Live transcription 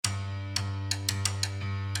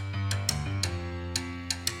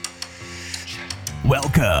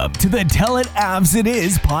Welcome to the Tell It Avs It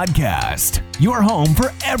Is podcast, your home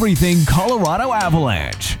for everything Colorado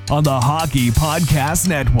Avalanche on the Hockey Podcast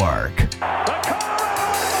Network. The Colorado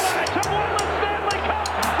Avalanche have won the Stanley Cup.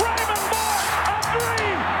 Raymond Bourque, a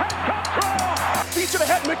dream has come true. Feet to the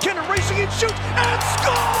head, McKinnon racing and shoots and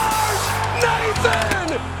scores!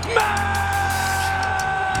 Nathan McKinnon!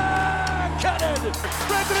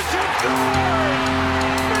 Spread to the chip, scores!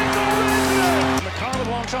 Mingo Rantanen! McCarr with a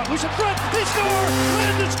long shot, loose in front, they score!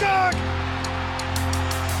 Landeskog!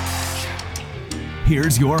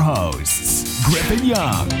 Here's your hosts, Griffin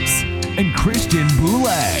Youngs and Christian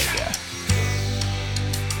Boulay.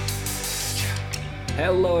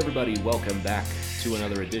 Hello, everybody. Welcome back to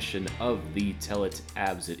another edition of the Tell It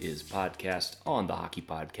Avs It Is podcast on the Hockey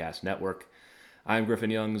Podcast Network. I'm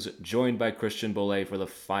Griffin Youngs, joined by Christian Boulay for the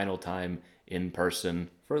final time in person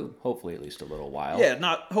for hopefully at least a little while. Yeah,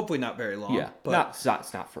 hopefully not very long. Yeah, but it's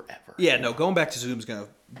not forever. yeah, no, going back to Zoom's gonna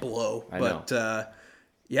blow.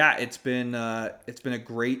 Yeah, it's been a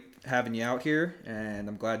great having you out here, and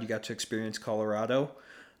I'm glad you got to experience Colorado,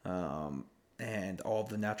 and all of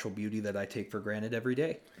the natural beauty that I take for granted every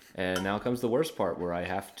day. And now comes the worst part, where I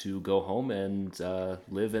have to go home and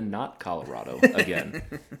live in not Colorado again,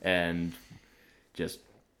 and just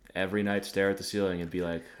every night stare at the ceiling and be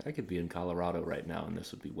like, I could be in Colorado right now, and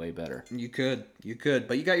this would be way better. You could,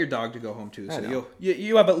 but you got your dog to go home to, I so know.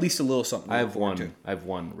 you have at least a little something. To I look have forward to.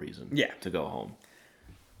 one reason to go home.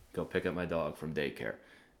 Go pick up my dog from daycare.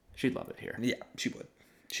 She'd love it here. Yeah, she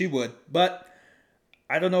would. But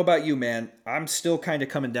I don't know about you, man. I'm still kind of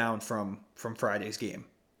coming down from Friday's game.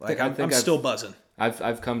 Like I'm still buzzing.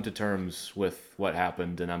 I've come to terms with what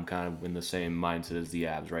happened, and I'm kind of in the same mindset as the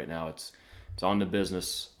Avs right now. It's on to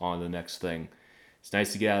business, on to the next thing. It's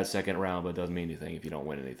nice to get out of the second round, but it doesn't mean anything if you don't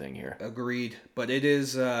win anything here. Agreed. But it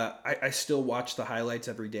is, I still watch the highlights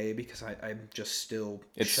every day because I'm just still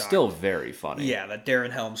It's shocked. Still very funny. Yeah, that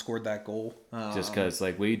Darren Helm scored that goal. Just because,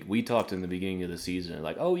 like, we talked in the beginning of the season,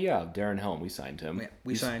 like, oh, yeah, Darren Helm, we signed him. Yeah,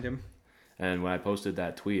 we signed him. And when I posted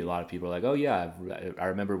that tweet, a lot of people were like, oh, yeah, I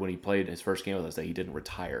remember when he played his first game with us that he didn't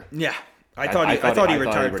retire. Yeah, I thought he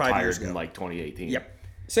retired 5 years ago. In, like, 2018. Yep,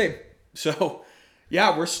 same. So,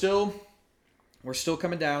 yeah, we're still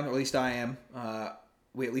coming down, or at least I am.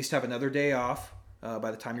 We at least have another day off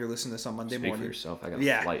by the time you're listening to this on Monday morning. Speak for yourself. I got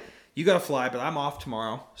a flight. You got to fly, but I'm off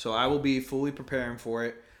tomorrow, so I will be fully preparing for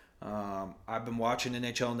it. I've been watching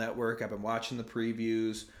NHL Network. I've been watching the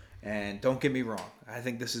previews, and don't get me wrong. I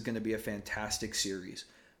think this is going to be a fantastic series.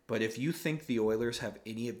 But if you think the Oilers have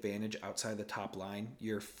any advantage outside the top line,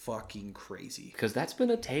 you're fucking crazy. Because that's been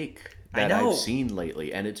a take that I've seen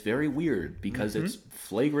lately, and it's very weird because it's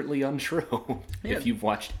flagrantly untrue. Yeah. If you've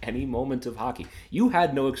watched any moment of hockey, you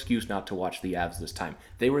had no excuse not to watch the Avs this time.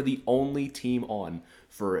 They were the only team on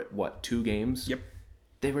for, 2 games? Yep.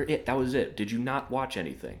 They were it. That was it. Did you not watch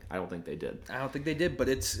anything? I don't think they did. I don't think they did, but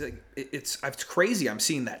it's crazy. I'm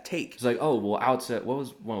seeing that take. It's like, oh well, outside. What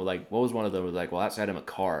was one of them? Was like, well, outside of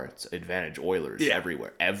McCarr, it's advantage Oilers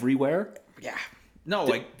everywhere. Everywhere. Yeah. No,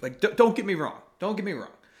 don't get me wrong. Don't get me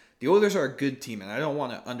wrong. The Oilers are a good team, and I don't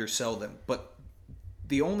want to undersell them, but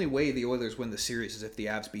the only way the Oilers win the series is if the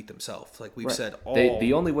Avs beat themselves. Like we've said all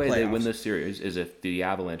the only way they playoffs. win this series is if the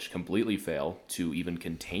Avalanche completely fail to even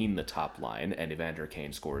contain the top line, and Evander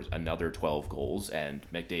Kane scores another 12 goals, and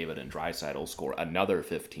McDavid and Draisaitl score another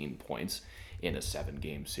 15 points in a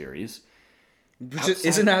 7-game series. Which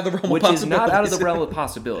isn't out of the realm of Which possibility. is not out of the realm of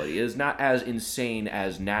possibility. It is not as insane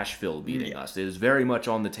as Nashville beating us. It is very much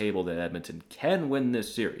on the table that Edmonton can win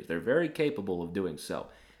this series. They're very capable of doing so.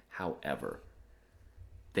 However,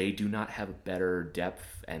 they do not have better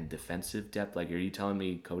depth and defensive depth. Like, are you telling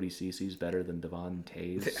me Cody Cece's better than Devon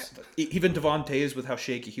Toews? Even Devon Toews, with how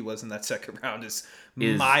shaky he was in that second round, is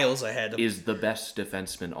miles ahead of him. Is the best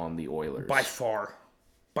defenseman on the Oilers. By far.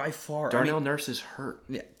 Darnell Nurse is hurt.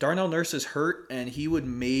 Yeah, Darnell Nurse is hurt, and he would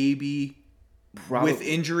maybe, with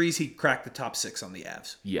injuries, he'd crack the top 6 on the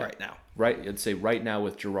Avs right now. Right, I'd say right now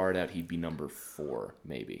with Girard out, he'd be number 4,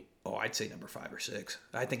 maybe. Oh, I'd say number 5 or 6.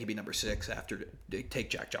 I think he'd be number 6 after they take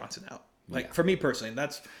Jack Johnson out. For me personally,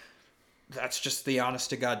 that's just the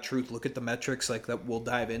honest to God truth. Look at the metrics that we'll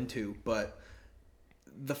dive into, but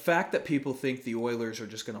the fact that people think the Oilers are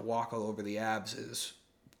just going to walk all over the Avs is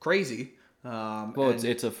crazy.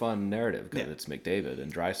 It's a fun narrative because it's McDavid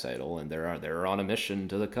and Draisaitl, and they're on a mission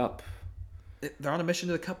to the Cup. They're on a mission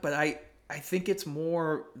to the Cup, but I think it's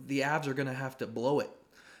more the Avs are going to have to blow it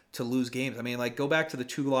to lose games. I mean, go back to the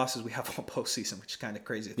 2 losses we have all postseason, which is kind of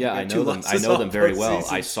crazy. I know them. I know them very well.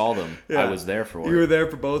 I saw them. Yeah. I was there for it. You were there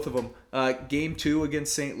for both of them. Game 2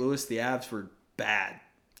 against St. Louis, the Avs were bad,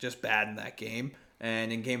 just bad in that game.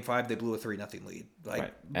 And in Game 5, they blew a 3-0 lead.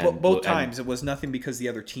 Like Right. both times, it was nothing because the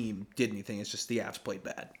other team did anything. It's just the Avs played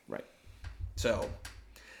bad. Right. So,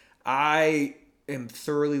 I am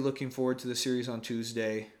thoroughly looking forward to the series on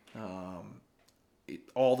Tuesday.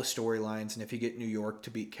 All the storylines, and if you get New York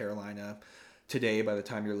to beat Carolina today, by the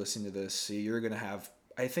time you're listening to this, you're going to have,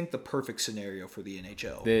 I think, the perfect scenario for the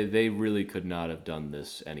NHL. They really could not have done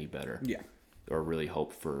this any better. Yeah. Or really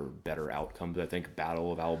hope for better outcomes. I think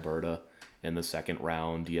Battle of Alberta in the second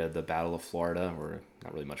round. You had the Battle of Florida, or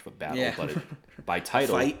not really much of a battle, but by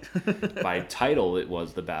title, by title, it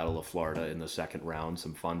was the Battle of Florida in the second round.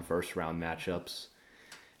 Some fun first round matchups.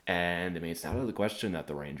 And, I mean, it's not out of the question that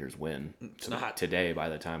the Rangers win. It's not. Today, by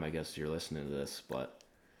the time I guess you're listening to this. But,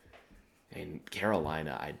 I mean,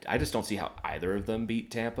 Carolina, I just don't see how either of them beat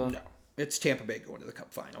Tampa. No. It's Tampa Bay going to the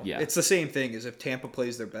Cup final. Yeah. It's the same thing as if Tampa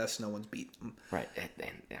plays their best, no one's beat them. Right.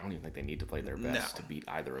 And I don't even think they need to play their best to beat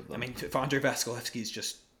either of them. I mean, if Andrei Vasilevsky's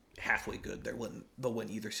just halfway good, they'll win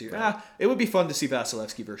either series. It would be fun to see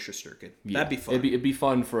Vasilevsky versus Shesterkin. Yeah, That'd be fun. It'd be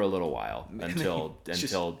fun for a little while until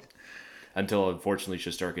unfortunately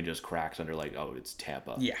Shesterkin just cracks under like, oh, it's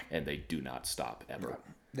Tampa. Yeah. And they do not stop ever.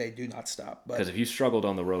 They do not stop. Because if you struggled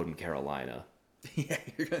on the road in Carolina, yeah,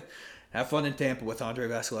 you're gonna have fun in Tampa with Andrei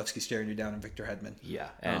Vasilevsky staring you down and Victor Hedman. yeah,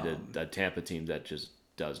 and a Tampa team that just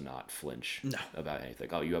does not flinch about anything.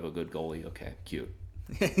 Oh, you have a good goalie. Okay, cute.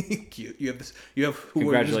 Cute. You have who's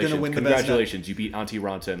going to win the best. Congratulations. You beat Antti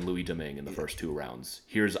Raanta and Louis Domingue in the first two rounds.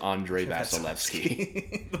 Here's Andrei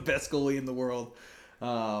Vasilevsky. The best goalie in the world.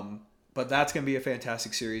 But that's going to be a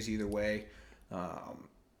fantastic series either way.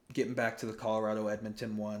 Getting back to the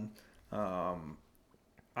Colorado-Edmonton one,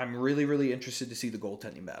 I'm really, really interested to see the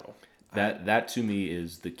goaltending battle. That to me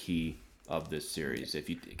is the key of this series.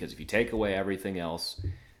 Because if you take away everything else,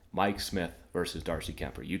 Mike Smith versus Darcy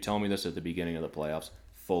Kemper. You tell me this at the beginning of the playoffs,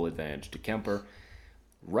 full advantage to Kemper.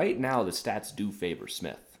 Right now, the stats do favor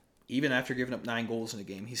Smith. Even after giving up 9 goals in a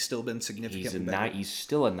game, he's still been significantly better. He's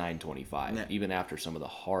still a 925, even after some of the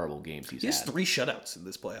horrible games he's had. He has 3 shutouts in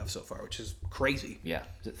this playoff so far, which is crazy. Yeah.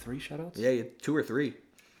 Is it 3 shutouts? Yeah, 2 or 3.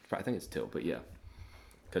 I think it's 2, but yeah.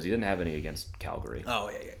 Because he didn't have any against Calgary. Oh,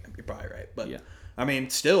 yeah. You're probably right. But, yeah. I mean,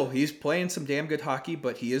 still, he's playing some damn good hockey,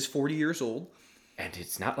 but he is 40 years old. And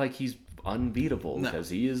it's not like he's unbeatable, because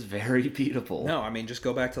he is very beatable. No, I mean, just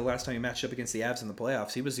go back to the last time he matched up against the Avs in the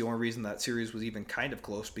playoffs. He was the only reason that series was even kind of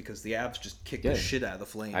close, because the Avs just kicked the shit out of the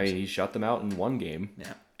Flames. I mean, he shut them out in one game.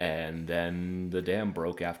 Yeah. And then the dam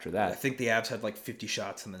broke after that. I think the Avs had like 50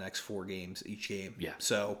 shots in the next 4 games, each game. Yeah.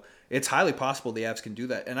 So it's highly possible the Avs can do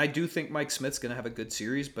that. And I do think Mike Smith's going to have a good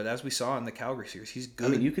series, but as we saw in the Calgary series, he's good. I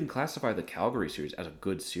mean, you can classify the Calgary series as a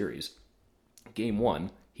good series. Game 1,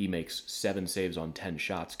 he makes 7 saves on 10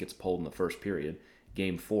 shots, gets pulled in the first period.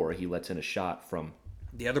 Game 4, he lets in a shot from,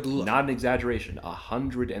 the other blue line. Not an exaggeration,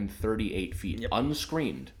 138 feet,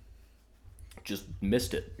 unscreened. Just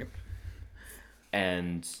missed it. Yep.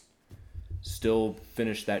 And still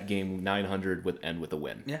finished that game 900 with a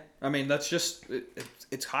win. Yeah, I mean, that's just,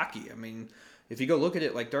 it's hockey. I mean, if you go look at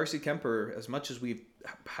it, like Darcy Kemper, as much as we've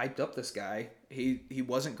hyped up this guy, he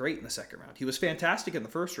wasn't great in the second round. He was fantastic in the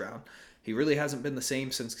first round. He really hasn't been the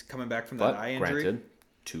same since coming back from that eye injury. Granted,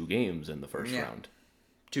 2 games in the first round.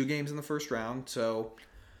 2 games in the first round, so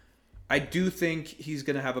I do think he's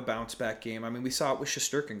going to have a bounce back game. I mean, we saw it with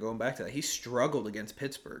Shesterkin going back to that. He struggled against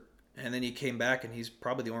Pittsburgh, and then he came back, and he's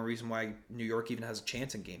probably the only reason why New York even has a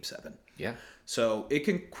chance in Game 7. Yeah. So it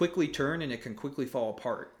can quickly turn, and it can quickly fall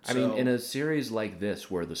apart. I mean, in a series like this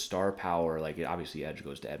where the star power, like obviously edge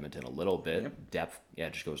goes to Edmonton a little bit, depth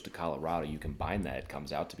edge goes to Colorado, you combine that, it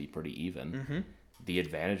comes out to be pretty even. Mm-hmm. The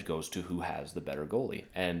advantage goes to who has the better goalie.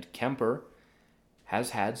 And Kemper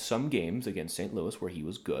has had some games against St. Louis where he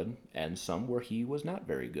was good and some where he was not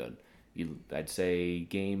very good. I'd say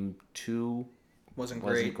Game 2 wasn't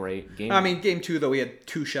great. Game 2, though, he had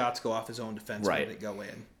 2 shots go off his own defense that go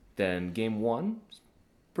in. Then Game 1,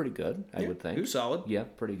 pretty good, I would think. He was solid. Yeah,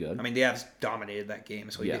 pretty good. I mean, the Avs dominated that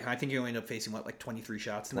game, so I think he only ended up facing, 23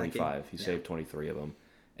 shots in that game? 25. He saved 23 of them.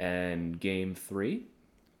 And Game 3,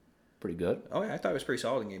 pretty good. Oh, yeah, I thought it was pretty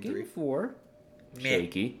solid in Game 3. Game 4,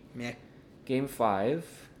 shaky. Meh. Game 5,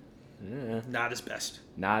 not his best.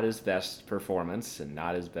 Not his best performance, and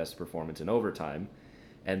not his best performance in overtime.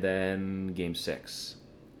 And then Game 6.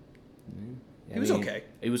 He was okay.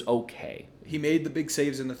 It was okay. He made the big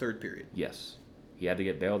saves in the third period. Yes. He had to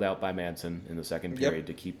get bailed out by Manson in the second period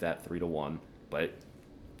to keep that 3-1. But it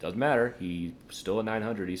doesn't matter. He still at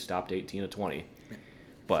 900. He stopped 18 of 20.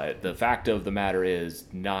 But the fact of the matter is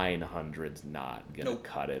 900's not going to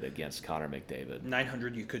cut it against Connor McDavid.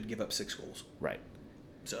 900, you could give up 6 goals. Right.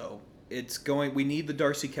 So we need the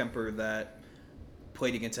Darcy Kemper that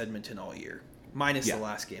played against Edmonton all year. Minus Yeah. the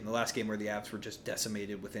last game. The last game where the Avs were just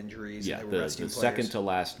decimated with injuries. Yeah, and they were resting the players. second to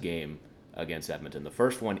last game against Edmonton. The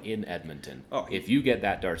first one in Edmonton. Oh. If you get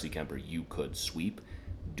that Darcy Kemper, you could sweep.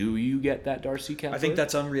 Do you get that Darcy Kemper? I think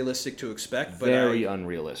that's unrealistic to expect. But very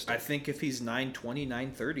unrealistic. I think if he's 9-20,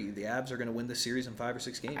 9-30, the Avs are going to win the series in 5 or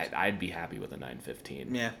 6 games. I'd be happy with a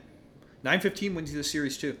 9-15. Yeah. 9-15 wins you the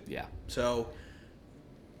series too. Yeah. So,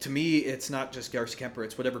 to me, it's not just Darcy Kemper.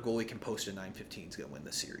 It's whatever goalie can post a 9-15 is going to win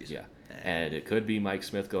the series. Yeah. And it could be Mike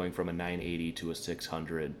Smith going from a 980 to a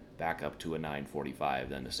 600, back up to a 945,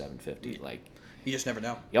 then to 750. Like, You just never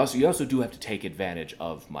know. you also do have to take advantage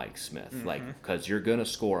of Mike Smith, like, because you're gonna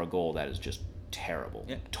score a goal that is just terrible,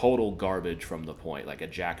 Yeah. total garbage from the point. Like a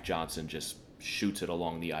Jack Johnson just shoots it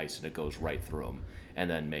along the ice and it goes right through him, and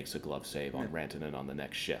then makes a glove save on Rantanen on the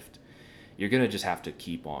next shift. You're gonna just have to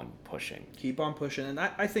keep on pushing. Keep on pushing, and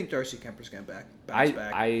I think Darcy Kemper's going to bounce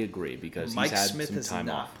back. I agree because Mike he's had Smith some has time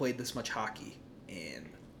not off. played this much hockey in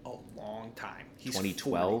a long time. He's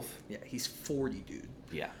 2012? 40. Yeah, he's 40, dude.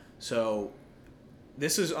 Yeah. So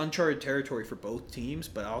this is uncharted territory for both teams,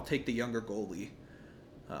 but I'll take the younger goalie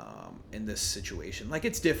in this situation. Like,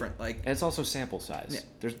 it's different. Like, And it's also sample size.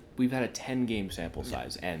 Yeah. We've had a 10-game sample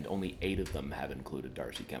size, and only 8 of them have included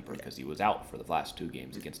Darcy Kemper because he was out for the last 2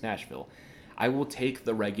 games against Nashville. I will take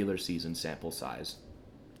the regular season sample size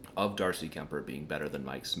of Darcy Kemper being better than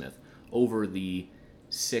Mike Smith over the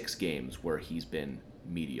 6 games where he's been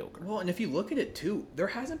mediocre. well, and if you look at it too, there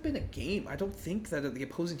hasn't been a game. I don't think that the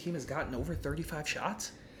opposing team has gotten over 35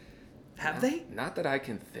 shots. Have they? Not that I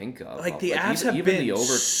can think of. Like, the Avs even have been the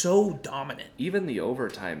so dominant. even the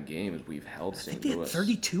overtime games we've held I St. think they had Louis.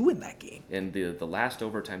 32 in that game. And the last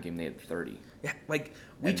overtime game they had 30. Yeah, like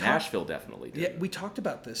And Nashville definitely did. Yeah, we talked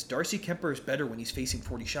about this. Darcy Kemper is better when he's facing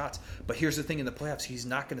 40 shots. But here's the thing: in the playoffs, he's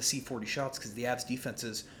not going to see 40 shots because the Avs' defense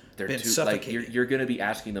has They're been too, like suffocated. you're going to be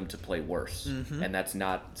asking them to play worse, and that's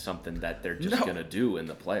not something that they're just No. going to do in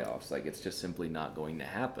the playoffs. Like, it's just simply not going to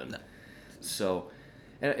happen. So,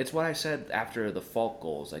 and it's what I said after the Falk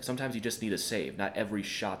goals. Like, sometimes you just need a save. Not every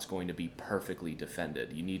shot's going to be perfectly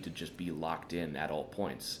defended. You need to just be locked in at all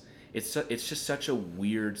points. It's just such a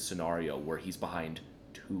weird scenario where he's behind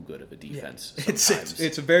too good of a defense. Sometimes.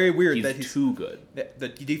 It's very weird he's that he's too good. the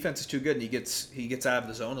defense is too good and he gets out of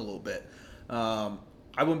the zone a little bit.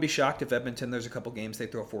 I wouldn't be shocked if Edmonton, there's a couple games they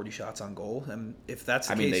throw 40 shots on goal, and if that's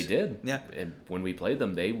the I case, mean, they did. Yeah, And when we played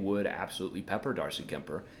them, they would absolutely pepper Darcy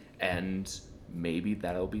Kemper, and maybe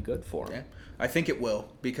that'll be good for him. yeah. I think it will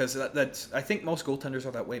because that's. I think most goaltenders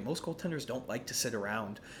are that way. Most goaltenders don't like to sit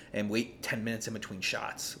around and wait 10 minutes in between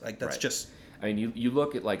shots. Like, that's Right. just. I mean, you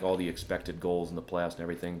look at like all the expected goals in the playoffs and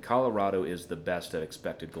everything. Colorado is the best at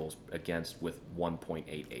expected goals against with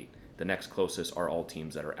 1.88. The next closest are all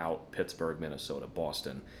teams that are out: Pittsburgh, Minnesota,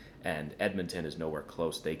 Boston, and Edmonton is nowhere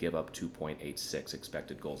close. They give up 2.86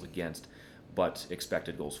 expected goals against, but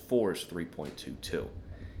expected goals for is 3.22.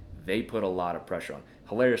 They put a lot of pressure on.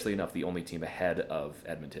 Hilariously enough, the only team ahead of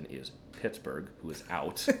Edmonton is Pittsburgh, who is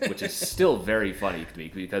out, which is still very funny to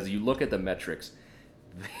me because you look at the metrics.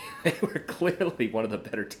 They were clearly one of the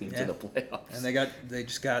better teams in the playoffs. And they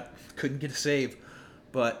just couldn't get a save.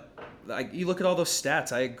 But like, you look at all those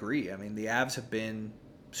stats, I agree. I mean, the Avs have been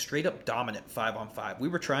straight up dominant 5-on-5. We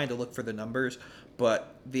were trying to look for the numbers,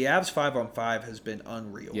 but the Avs 5-on-5 has been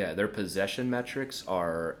unreal. Yeah, their possession metrics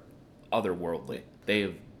are otherworldly. They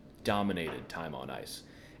have dominated time on ice.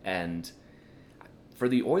 And for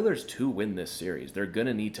the Oilers to win this series, they're going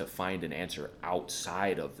to need to find an answer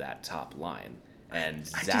outside of that top line. And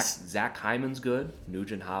Zach Hyman's good.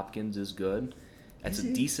 Nugent Hopkins is good. That's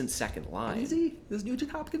a decent second line. Is he? Is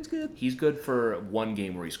Nugent Hopkins good? He's good for one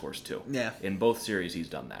game where he scores 2. Yeah. In both series, he's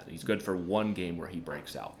done that. He's good for one game where he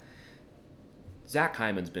breaks out. Zach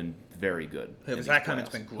Hyman's been very good. Yeah, in these Zach Hyman's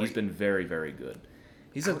playoffs. been great. He's been very, very good.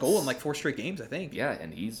 He's a goal in like 4 straight games, I think. Yeah,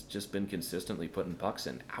 and he's just been consistently putting pucks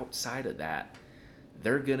in. Outside of that,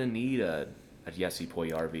 they're going to need a Jesse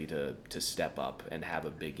Puljujarvi to step up and have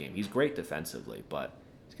a big game. He's great defensively, but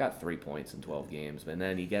he's got 3 points in 12 games. And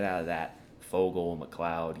then you get out of that, Fogle,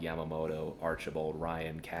 McLeod, Yamamoto, Archibald,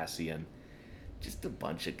 Ryan, Cassian, just a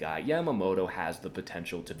bunch of guys. Yamamoto has the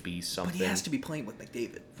potential to be something. But he has to be playing with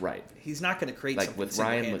McDavid. Right. He's not going to create Like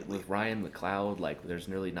something with Ryan McLeod, like there's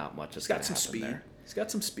really not much that's He's going got to some happen speed. there. He's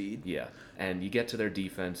got some speed. Yeah, and you get to their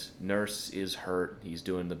defense. Nurse is hurt. He's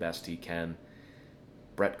doing the best he can.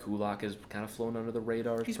 Brett Kulak has kind of flown under the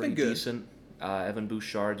radar. He's pretty been good. Decent. Evan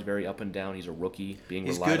Bouchard's very up and down. He's a rookie, being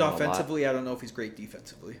He's relied good on offensively. I don't know if he's great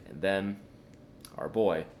defensively. a lot. And then our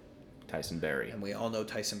boy, Tyson Barrie. And we all know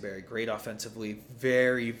Tyson Barrie, great offensively,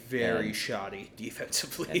 very, very And- shoddy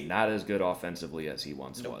defensively. And not as good offensively as he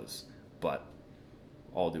once was. But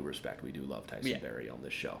all due respect, we do love Tyson Yeah. Berry on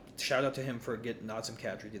this show. Shout out to him for getting Nazem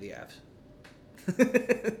Kadri to the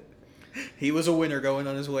Avs. He was a winner going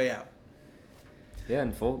on his way out. Yeah,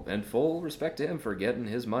 and full respect to him for getting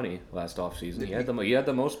his money last offseason. He had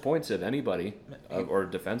the most points of anybody, or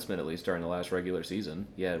defenseman at least, during the last regular season.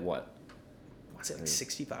 He had what? Was it like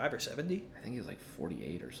 65 or 70? I think he was like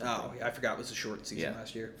 48 or something. Oh, yeah, I forgot it was a short season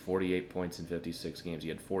last year. 48 points in 56 games. He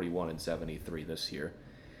had 41 and 73 this year.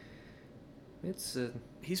 It's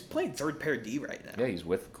He's playing third pair D right now. yeah, he's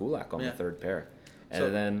with Kulak on the third pair.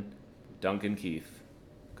 And then Duncan Keith,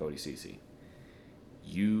 Cody Ceci.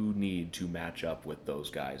 You need to match up with those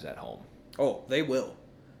guys at home. Oh, they will.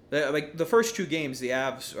 Like the first 2 games, the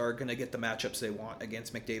Avs are going to get the matchups they want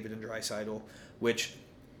against McDavid and Draisaitl, which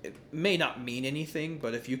it may not mean anything,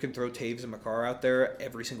 but if you can throw Taves and Makar out there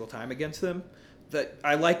every single time against them, that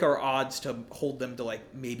I like our odds to hold them to like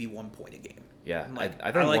maybe 1 point a game. Yeah, Like,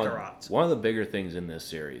 I think like one, our odds. one of the bigger things in this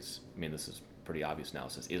series, I mean, this is pretty obvious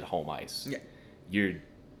analysis, is home ice. Yeah.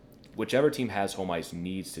 Whichever team has home ice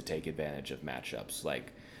needs to take advantage of matchups.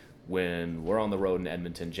 Like when we're on the road in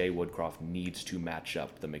Edmonton, Jay Woodcroft needs to match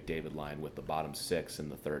up the McDavid line with the bottom 6 and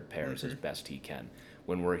the third pairs as best he can.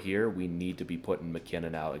 When we're here, we need to be putting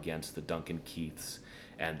McKinnon out against the Duncan Keiths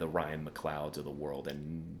and the Ryan McLeods of the world,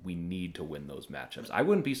 and we need to win those matchups. I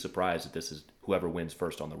wouldn't be surprised if this is whoever wins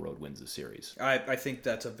first on the road wins the series. I think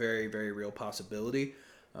that's a very, very real possibility.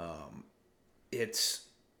 It's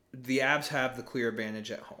the Avs have the clear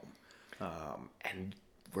advantage at home. And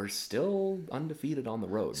we're still undefeated on the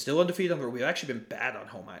road. Still undefeated on the road. We've actually been bad on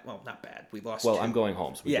home ice. Well, not bad. We lost. Well, 2. I'm going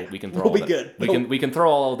home, so we can throw we'll all be that. good. We can throw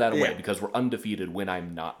all of that away Yeah. because we're undefeated when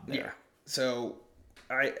I'm not there. Yeah. So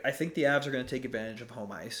I think the Avs are going to take advantage of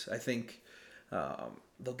home ice. I think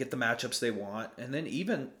they'll get the matchups they want, and then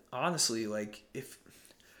even honestly, like if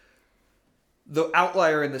the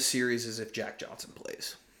outlier in the series is if Jack Johnson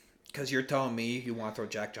plays. Because you're telling me you want to throw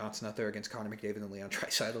Jack Johnson out there against Connor McDavid and Leon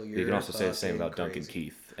Draisaitl. You can also say the same about crazy. Duncan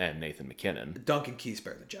Keith and Nathan McKinnon. Duncan Keith's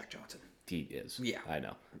better than Jack Johnson. He is. Yeah. I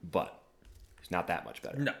know. But he's not that much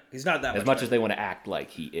better. No, he's not that As much as they want to act like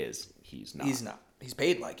he is, he's not. He's not. He's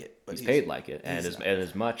paid like it. But He's paid like it. he's And not.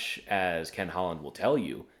 as much as Ken Holland will tell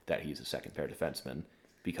you that he's a second pair defenseman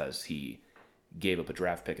because he gave up a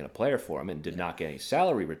draft pick and a player for him and did not get any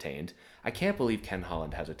salary retained, I can't believe Ken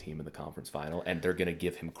Holland has a team in the conference final and they're going to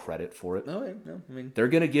give him credit for it. No, I mean, They're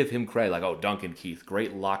going to give him credit, like, oh, Duncan Keith,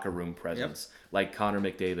 great locker room presence. Like Connor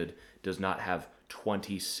McDavid does not have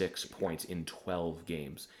 26 points in 12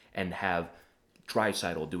 games and have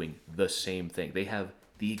Draisaitl doing the same thing. They have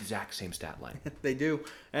the exact same stat line. they do.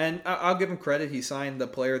 And I'll give him credit. He signed the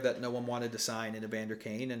player that no one wanted to sign in Evander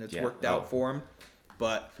Kane, and it's worked out for him.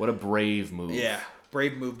 But What a brave move. yeah,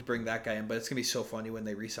 brave move to bring that guy in. But it's going to be so funny when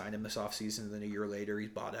they re-sign him this offseason, and then a year later he's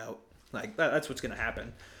bought out. Like, that's what's going to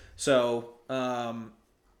happen. So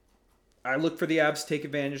I look for the Avs to take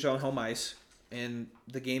advantage on home ice. And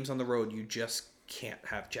the games on the road, you just can't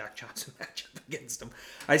have Jack Johnson match up against him.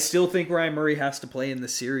 I still think Ryan Murray has to play in the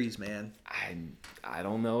series, man. I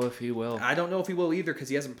don't know if he will. I don't know if he will either because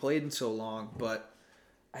he hasn't played in so long, but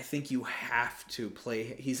I think you have to play.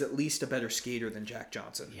 He's at least a better skater than Jack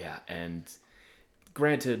Johnson. Yeah, and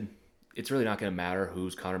granted, it's really not going to matter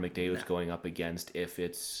who's Connor McDavid's going up against if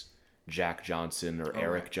it's Jack Johnson or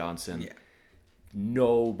Eric Johnson. Yeah.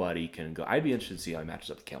 Nobody can go. I'd be interested to see how he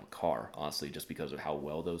matches up to Cale Makar, honestly, just because of how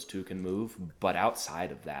well those two can move. But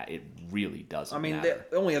outside of that, it really doesn't matter.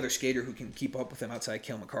 The only other skater who can keep up with him outside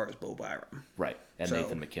Cale Makar is Bo Byram. Right, and So-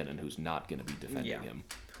 Nathan McKinnon, who's not going to be defending him.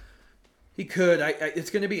 He could. It's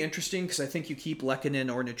going to be interesting because I think you keep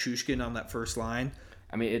Lehkonen or Nichushkin on that first line.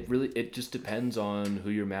 I mean, it just depends on who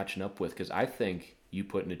you're matching up with, because I think you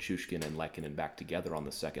put Nichushkin and Lehkonen back together on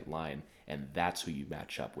the second line, and that's who you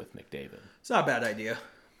match up with McDavid. It's not a bad idea.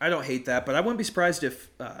 I don't hate that, but I wouldn't be surprised if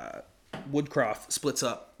Woodcroft splits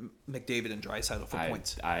up McDavid and Draisaitl for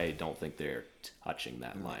points. I don't think they're touching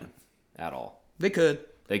that line at all. They could.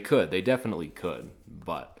 They could. They definitely could.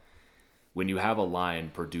 But when you have a line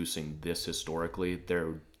producing this historically,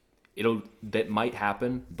 that might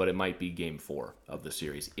happen, but it might be game 4 of the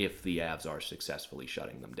series if the Avs are successfully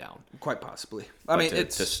shutting them down. Quite possibly. To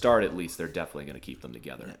start at least, they're definitely going to keep them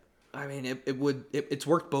together. I mean, it's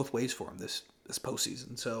worked both ways for him this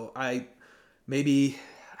postseason. So I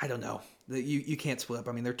don't know. You can't split up.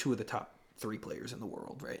 I mean, they're 2 of the top 3 players in the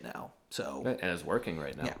world right now. So And it's working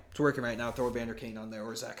right now. yeah, it's working right now. Throw Evander Kane on there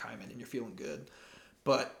or Zach Hyman, and you're feeling good.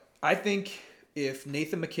 But I think if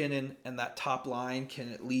Nathan McKinnon and that top line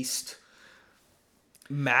can at least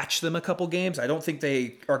match them a couple games, I don't think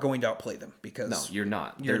they are going to outplay them because No, you're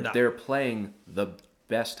not. You're not. They're playing the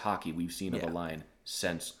best hockey we've seen of Yeah. a line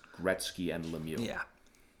since Gretzky and Lemieux. Yeah.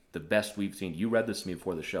 The best we've seen. You read this to me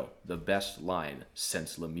before the show. The best line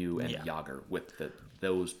since Lemieux and Jágr with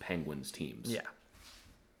those Penguins teams. Yeah.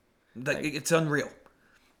 It's unreal.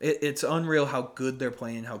 It's unreal how good they're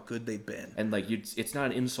playing, how good they've been. And it's not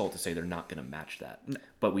an insult to say they're not going to match that. No.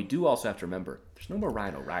 But we do also have to remember, there's no more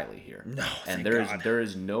Ryan O'Reilly here. No, and there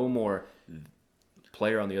is no more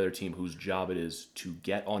player on the other team whose job it is to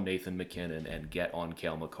get on Nathan McKinnon and get on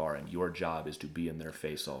Cale Makar, and your job is to be in their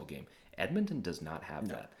face all game. Edmonton does not have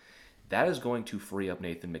that. That is going to free up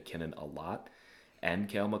Nathan McKinnon a lot and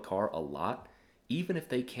Cale Makar a lot. Even if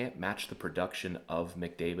they can't match the production of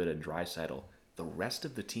McDavid and Draisaitl, the rest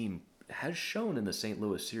of the team has shown in the St.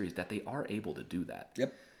 Louis series that they are able to do that.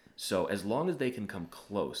 Yep. So as long as they can come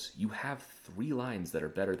close, you have 3 lines that are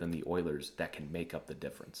better than the Oilers that can make up the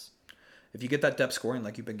difference. If you get that depth scoring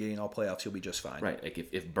like you've been getting all playoffs, you'll be just fine. Right. Like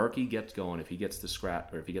if Berkey gets going, if he gets the scratch,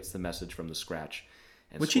 or if he gets the message from the scratch,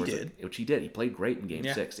 and which he did. He played great in Game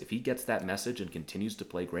 6. If he gets that message and continues to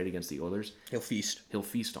play great against the Oilers, he'll feast. He'll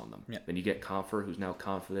feast on them. Yeah. Then you get Compher, who's now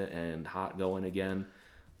confident and hot going again.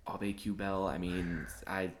 Aube-Kubel, I mean,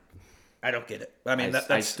 I don't get it. I mean,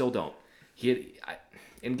 I still don't.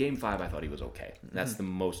 In Game 5, I thought he was okay. That's the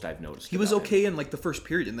most I've noticed. He was okay in the first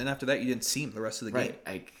period, and then after that, you didn't see him the rest of the game.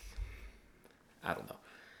 I don't know.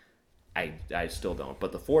 I still don't.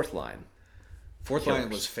 But the fourth line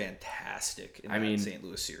was fantastic in that St.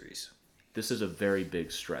 Louis series. This is a very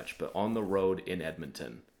big stretch, but on the road in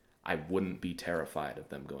Edmonton, I wouldn't be terrified of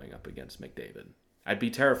them going up against McDavid. I'd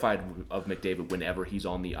be terrified of McDavid whenever he's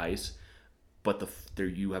on the ice, but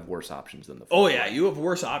you have worse options than the fourth line. Yeah, you have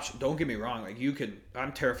worse options. Don't get me wrong.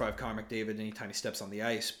 I'm terrified of Connor McDavid anytime he steps on the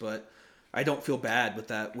ice, but I don't feel bad with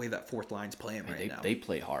that way that fourth line's playing now. They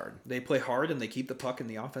play hard. They play hard, and they keep the puck in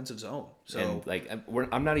the offensive zone. So,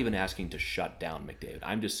 I'm not even asking to shut down McDavid.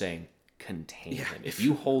 I'm just saying contain him. If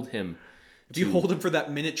you hold him... If you hold him for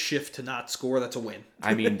that minute shift to not score, that's a win.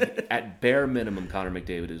 I mean, at bare minimum, Connor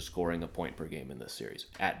McDavid is scoring a point per game in this series.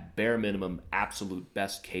 At bare minimum, absolute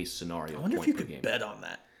best case scenario. I wonder if you could bet on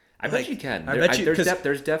that. I bet you can.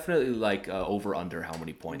 There's definitely over under how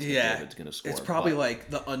many points McDavid's going to score. It's probably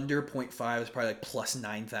the under 0.5 is probably plus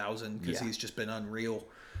 9,000 because he's just been unreal.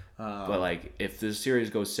 But if the series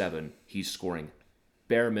goes 7, he's scoring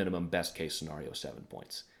bare minimum, best case scenario 7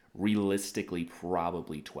 points. Realistically,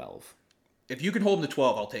 probably 12. If you can hold him to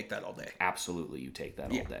 12, I'll take that all day. Absolutely, you take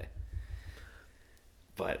that all day.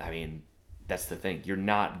 But, I mean, that's the thing. You're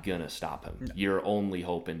not going to stop him. No. You're only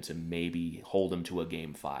hoping to maybe hold him to a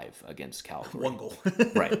Game 5 against Calgary. 1 goal.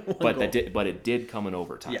 Right. But it did come in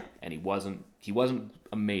overtime. Yeah. And he wasn't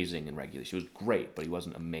amazing in regulation. He was great, but he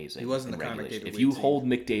wasn't amazing in regulation. If you hold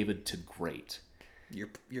McDavid to great,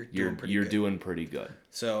 you're doing pretty good.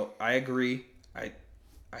 So, I agree. I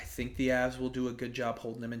think the Avs will do a good job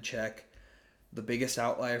holding him in check. The biggest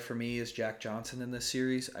outlier for me is Jack Johnson in this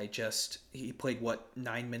series. He played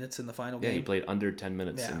 9 minutes in the final game? Yeah, he played under 10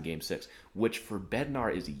 minutes in Game 6, which for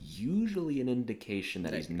Bednar is usually an indication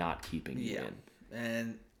that he's not keeping you in.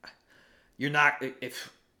 And you're not,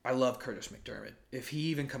 I love Curtis McDermott. If he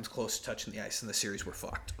even comes close to touching the ice in the series, we're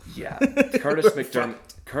fucked. Yeah. Curtis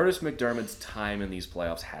McDermott's time in these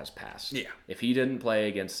playoffs has passed. Yeah. If he didn't play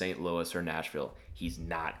against St. Louis or Nashville, he's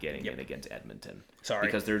not getting in against Edmonton. Sorry.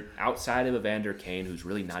 Because they're outside of Evander Kane, who's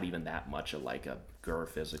really not even that much of a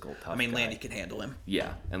physical tough guy. Landy can handle him.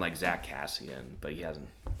 Yeah. And Zach Kassian, but he hasn't,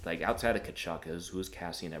 outside of Tkachuk, who does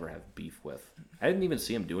Kassian ever have beef with? I didn't even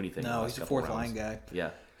see him do anything. No, he's a fourth line guy.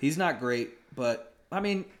 Yeah. He's not great, but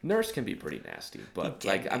Nurse can be pretty nasty, but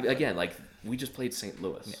we just played St.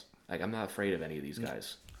 Louis. Yeah. I'm not afraid of any of these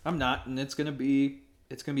guys. I'm not, and it's gonna be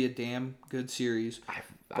a damn good series.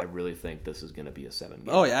 I really think this is gonna be a 7 game.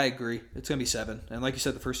 Oh yeah, I agree. It's gonna be 7, and like you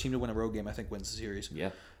said, the first team to win a road game, I think, wins the series.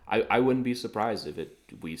 Yeah, I wouldn't be surprised if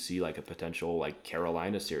we see a potential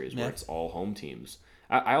Carolina series where it's all home teams.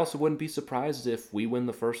 I also wouldn't be surprised if we win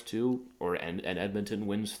the first 2 and Edmonton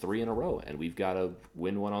wins 3 in a row, and we've got to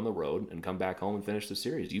win one on the road and come back home and finish the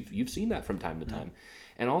series. You've seen that from time to time.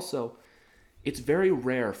 And also, it's very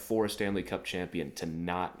rare for a Stanley Cup champion to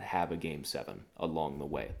not have a Game 7 along the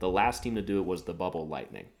way. The last team to do it was the Bubble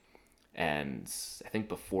Lightning. And I think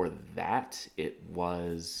before that, it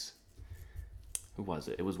was... Who was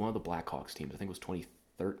it? It was one of the Blackhawks teams. I think it was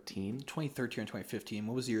 2013 or 2015.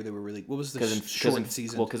 What was the year they were really... What was the shortened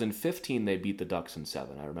season? Well, because in 15, they beat the Ducks in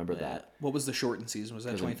 7. I remember that. What was the shortened season? Was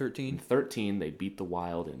that 2013? In 13, they beat the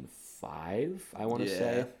Wild in 5, I want to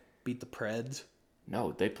say. Beat the Preds.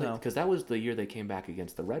 No, they played... Because that was the year they came back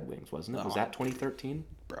against the Red Wings, wasn't it? Was that 2013?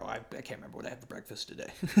 Bro, I can't remember what I had for breakfast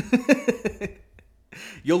today.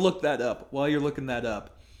 You'll look that up. While you're looking that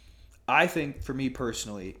up, I think, for me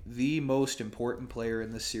personally, the most important player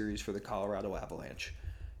in this series for the Colorado Avalanche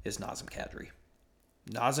is Nazem Kadri.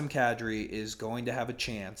 Nazem Kadri is going to have a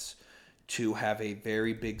chance to have a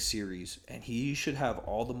very big series, and he should have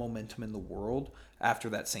all the momentum in the world after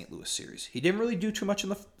that St. Louis series. He didn't really do too much in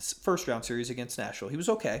the first round series against Nashville. He was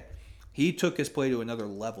okay. He took his play to another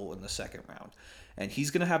level in the second round, and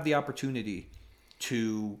he's going to have the opportunity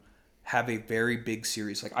to have a very big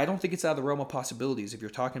series. Like, I don't think it's out of the realm of possibilities if you're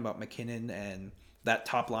talking about McKinnon and that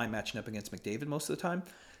top line matching up against McDavid most of the time.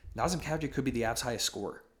 Nazem Kadri could be the Avs' highest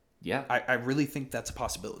scorer. Yeah. I really think that's a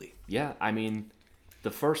possibility. Yeah, I mean,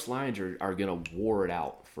 the first lines are going to war it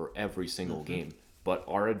out for every single game. But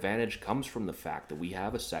our advantage comes from the fact that we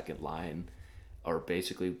have a second line, or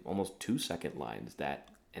basically almost 2 second lines, that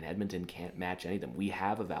in Edmonton can't match any of them. We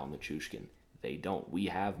have a Val Nichushkin. They don't. We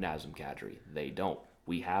have Nazem Kadri. They don't.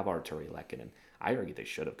 We have Arturi Lehkonen. I argue they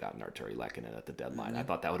should have gotten Arturi Lehkonen at the deadline. I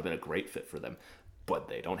thought that would have been a great fit for them. But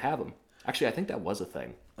they don't have him. Actually, I think that was a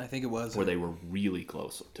thing. I think it was. Where they were really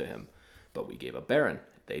close to him. But we gave up Barron.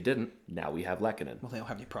 They didn't. Now we have Lehkonen. Well, they don't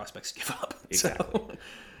have any prospects to give up. Exactly.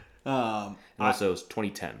 And also, it was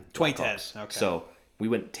 2010. 2010, okay. So we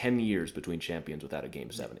went 10 years between champions without a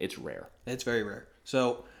Game 7. It's rare. It's very rare.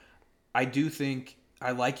 So I do think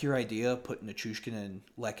I like your idea of putting Nichushkin and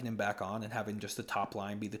Lehkonen back on and having just the top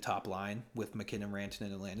line be the top line with McKinnon,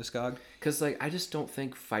 Rantanen, and Landeskog. Because I just don't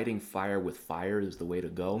think fighting fire with fire is the way to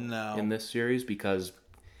go in this series, because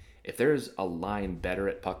if there's a line better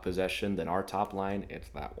at puck possession than our top line, it's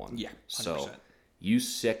that one. Yeah, 100%. So you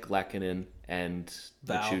sick Lehkonen and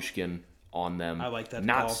Nichushkin on them. I like that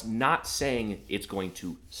Not saying it's going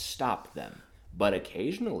to stop them, but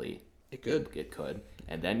occasionally it could. It could.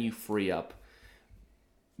 And then you free up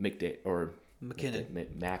McKinnon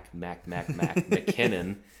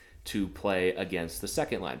McKinnon to play against the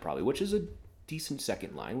second line, probably, which is a decent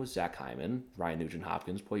second line with Zach Hyman, Ryan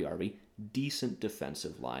Nugent-Hopkins, Puljujarvi. Decent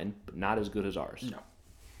defensive line, but not as good as ours. No,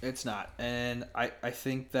 it's not. And I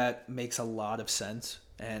think that makes a lot of sense.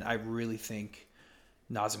 And I really think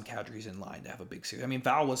Nazem Kadri's in line to have a big series. I mean,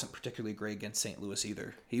 Val wasn't particularly great against St. Louis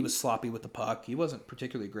either. He was sloppy with the puck. He wasn't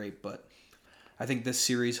particularly great, but I think this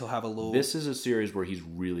series he'll have a little... This is a series where he's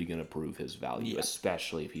really going to prove his value,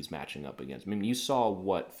 especially if he's matching up against... I mean, you saw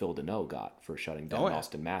what Phil Deneau got for shutting down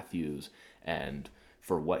Austin Matthews, and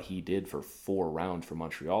for what he did for 4 rounds for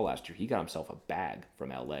Montreal last year. He got himself a bag from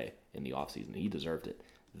LA in the offseason. He deserved it.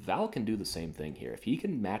 Val can do the same thing here. If he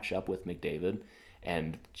can match up with McDavid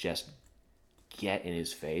and just get in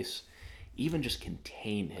his face, even just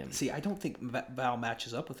contain him. See, I don't think Val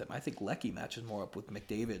matches up with him. I think Lecky matches more up with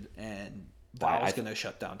McDavid, and Val's going to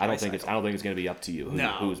shut down. I don't think it's going to be up to you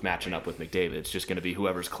who's matching up with McDavid. It's just going to be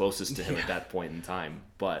whoever's closest to him at that point in time.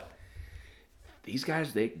 But these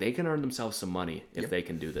guys, they can earn themselves some money if they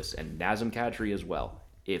can do this. And Nazem Kadri as well.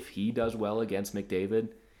 If he does well against McDavid,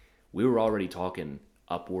 we were already talking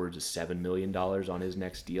upwards of $7 million on his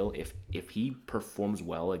next deal. If he performs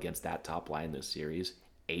well against that top line this series,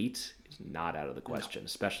 8 is not out of the question,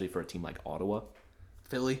 especially for a team like Ottawa.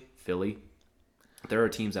 Philly. There are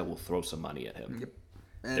teams that will throw some money at him. Yep.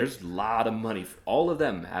 There's a lot of money. All of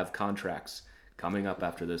them have contracts coming up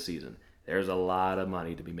after this season. There's a lot of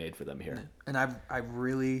money to be made for them here. And I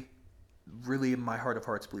really, really, in my heart of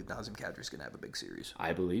hearts, believe Nazem Kadri's going to have a big series.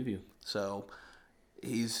 I believe you. So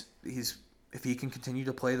he's if he can continue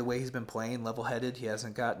to play the way he's been playing, level-headed, he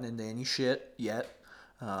hasn't gotten into any shit yet.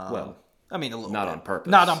 Well, I mean, a little not bit. on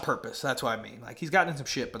purpose. Not on purpose. That's what I mean. Like, he's gotten in some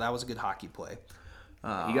shit, but that was a good hockey play.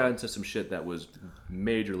 He got into some shit that was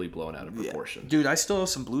majorly blown out of proportion. Yeah. Dude, I still have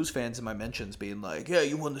some Blues fans in my mentions being like, yeah,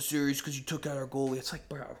 you won the series because you took out our goalie. It's like,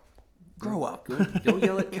 bro, grow up. Don't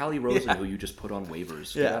yell at Callie Rosen, who you just put on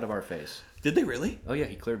waivers. Get out of our face. Did they really? Oh, yeah,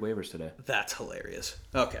 he cleared waivers today. That's hilarious.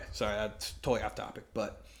 Okay, sorry, that's totally off topic.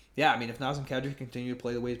 But, yeah, I mean, if Nazem Kadri can continue to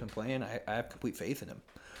play the way he's been playing, I have complete faith in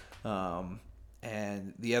him.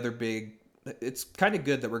 And the other big... It's kind of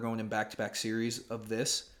good that we're going in back-to-back series of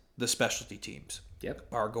this. The specialty teams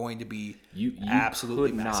are going to be absolutely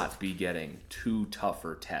could massive. Not be getting 2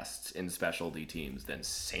 tougher tests in specialty teams than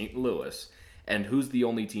St. Louis. And who's the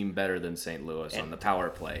only team better than St. Louis on the power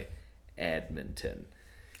play? Edmonton.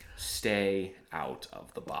 Stay out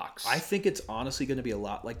of the box. I think it's honestly going to be a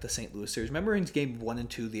lot like the St. Louis series. Remember in game 1 and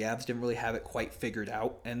 2, the Avs didn't really have it quite figured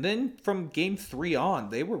out. And then from game 3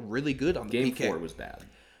 on, they were really good on the Game PK. 4 was bad.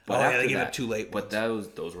 But they gave up 2 late ones.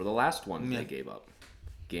 But those were the last ones they gave up.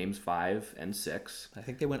 Games 5 and 6. I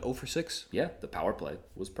think they went 0 for 6. Yeah, the power play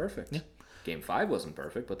was perfect. Yeah. Game 5 wasn't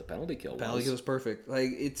perfect, but the penalty kill was. Penalty kill was perfect.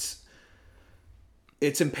 Like, it's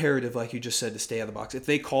imperative, like you just said, to stay out of the box. If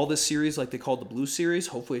they call this series like they called the Blues series,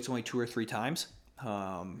 hopefully it's only 2 or 3 times.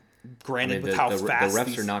 Granted, with how fast the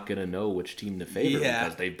refs are not going to know which team to favor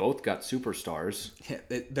because they both got superstars.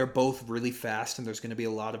 Yeah, they're both really fast, and there's going to be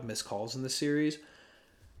a lot of missed calls in this series.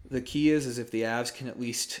 The key is if the Avs can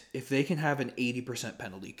if they can have an 80%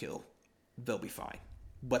 penalty kill, they'll be fine.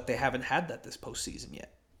 But they haven't had that this postseason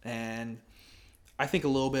yet. And I think a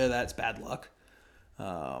little bit of that's bad luck.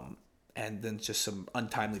 And then just some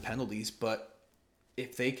untimely penalties. But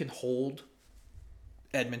if they can hold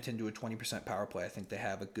Edmonton to a 20% power play, I think they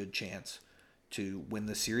have a good chance to win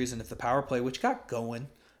the series. And if the power play, which got going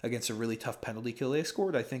against a really tough penalty kill, they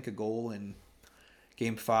scored, I think, a goal in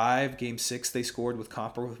Game 5. Game 6, they scored with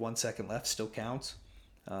Comper with 1 second left, still counts.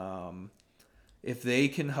 If they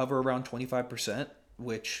can hover around 25%,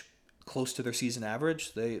 which close to their season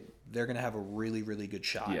average, they're going to have a really, really good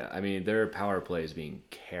shot. Yeah, I mean, their power play is being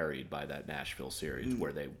carried by that Nashville series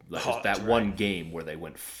where they one game where they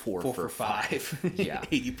went 4 for 5. Yeah,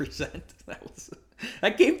 80%.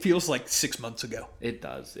 That game feels like 6 months ago. It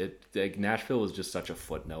does. Nashville was just such a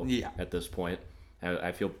footnote at this point.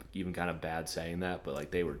 I feel even kind of bad saying that,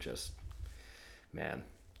 but they were just, man,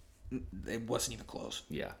 it wasn't even close.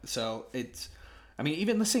 Yeah. So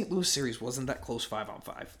even the St. Louis series wasn't that close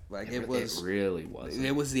 5-on-5. It really wasn't.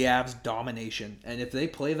 It was the Avs' domination, and if they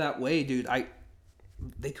play that way, dude,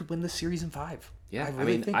 they could win the series in 5. Yeah,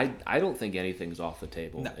 I don't think anything's off the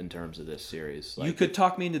table in terms of this series. You could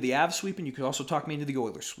talk me into the Avs sweeping. You could also talk me into the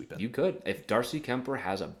Oilers sweeping. You could. If Darcy Kemper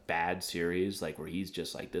has a bad series, where he's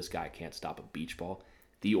just this guy can't stop a beach ball,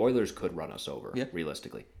 the Oilers could run us over,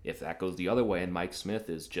 realistically. If that goes the other way and Mike Smith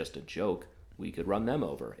is just a joke, we could run them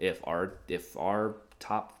over. If our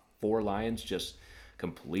top 4 lines just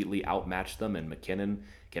completely outmatch them and McKinnon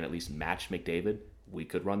can at least match McDavid, we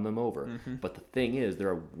could run them over. Mm-hmm. But the thing is, there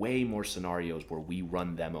are way more scenarios where we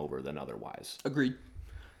run them over than otherwise. Agreed.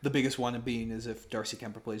 The biggest one being is if Darcy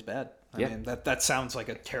Kemper plays bad. I mean, that sounds like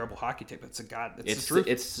a terrible hockey tip. It's the truth.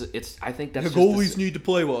 It's. I think that's the goalies need to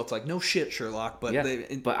play well. It's no shit, Sherlock. But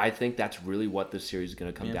but I think that's really what this series is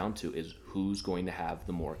going to come down to is who's going to have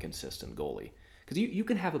the more consistent goalie. Because you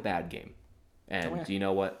can have a bad game, and you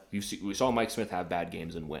know what? We saw Mike Smith have bad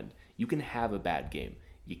games and win. You can have a bad game.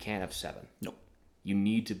 You can't have 7. Nope. You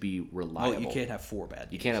need to be reliable. Oh, you can't have 4 bad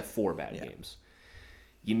games. You can't have 4 bad games.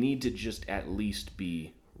 You need to just at least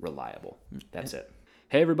be reliable. That's it.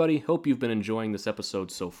 Hey everybody, hope you've been enjoying this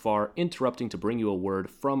episode so far. Interrupting to bring you a word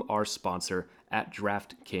from our sponsor at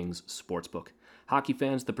DraftKings Sportsbook. Hockey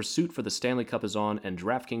fans, the pursuit for the Stanley Cup is on, and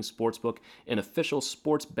DraftKings Sportsbook, an official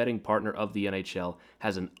sports betting partner of the NHL,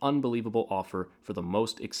 has an unbelievable offer for the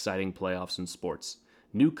most exciting playoffs in sports.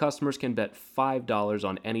 New customers can bet $5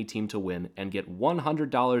 on any team to win and get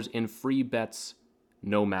 $100 in free bets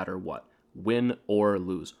no matter what, win or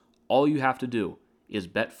lose. All you have to do is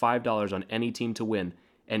bet $5 on any team to win,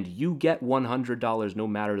 and you get $100 no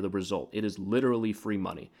matter the result. It is literally free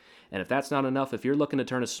money. And if that's not enough, if you're looking to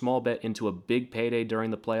turn a small bet into a big payday during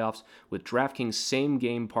the playoffs, with DraftKings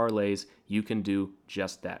same-game parlays, you can do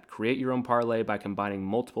just that. Create your own parlay by combining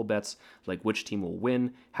multiple bets, like which team will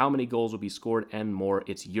win, how many goals will be scored, and more.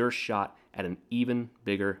 It's your shot at an even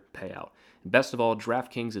bigger payout. And best of all,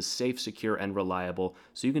 DraftKings is safe, secure, and reliable,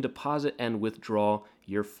 so you can deposit and withdraw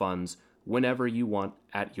your funds whenever you want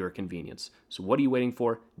at your convenience. So what are you waiting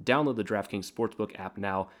for? Download the DraftKings Sportsbook app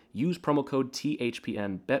now. Use promo code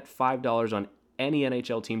THPN. Bet $5 on any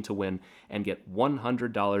NHL team to win and get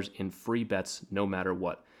 $100 in free bets no matter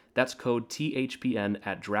what. That's code THPN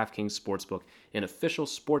at DraftKings Sportsbook, an official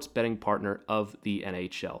sports betting partner of the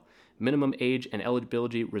NHL. Minimum age and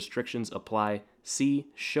eligibility restrictions apply. See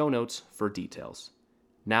show notes for details.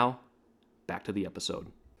 Now, back to the episode.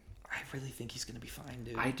 I really think he's going to be fine,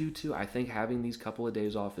 dude. I do too. I think having these couple of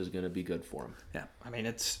days off is going to be good for him. Yeah, I mean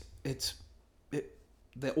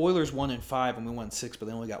the Oilers won in 5 and we won 6, but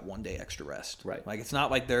they only got 1 day extra rest. Right. It's not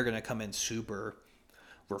like they're going to come in super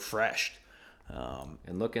refreshed.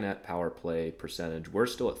 And looking at power play percentage, we're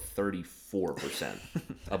still at 34%,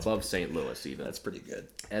 above St. Louis even. That's pretty good.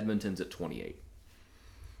 Edmonton's at 28.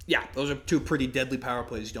 Yeah, those are 2 pretty deadly power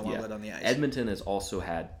plays you don't want to let on the ice. Edmonton has also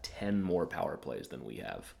had 10 more power plays than we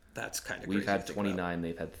have. That's kind of crazy. We've had 29,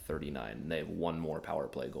 they've had 39, and they have 1 more power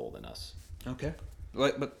play goal than us. Okay.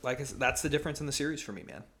 But like I said, that's the difference in the series for me,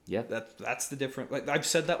 man. Yeah. That's the difference. I've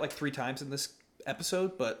said that 3 times in this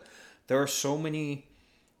episode, but there are so many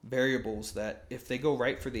variables that if they go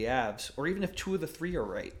right for the Avs, or even if 2 of the 3 are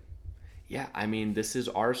right. Yeah, I mean, this is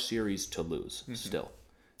our series to lose still.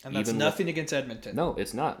 And that's nothing against Edmonton. No,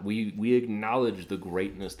 it's not. We acknowledge the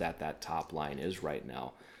greatness that top line is right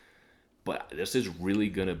now. But this is really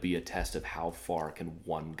going to be a test of how far can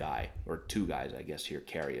 1 guy, or 2 guys, I guess, here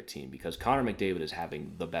carry a team. Because Connor McDavid is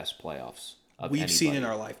having the best playoffs of we've seen in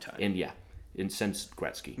anybody. our lifetime. And since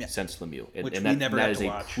Gretzky, since Lemieux. Which and we that, never that got is to a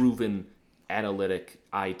watch. proven analytic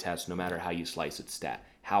eye test, no matter how you slice it, stat.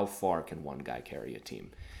 How far can one guy carry a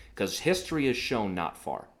team? Because history has shown not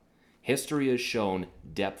far. History has shown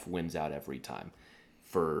depth wins out every time.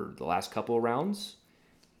 For the last couple of rounds,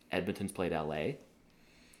 Edmonton's played LA.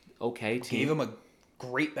 Okay, team. Gave him a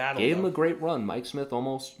great battle. Gave though. him a great run. Mike Smith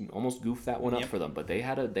almost goofed that one up Yep. for them, but they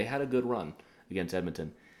had a good run against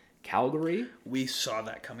Edmonton. Calgary, We saw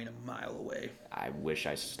that coming a mile away. I wish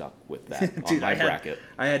I stuck with that on Dude, my bracket.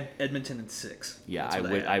 I had Edmonton in 6. Yeah, That's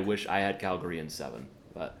what I had. wish I had Calgary in 7,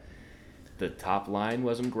 but the top line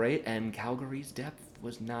wasn't great, and Calgary's depth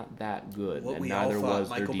was not that good, What and we all neither thought was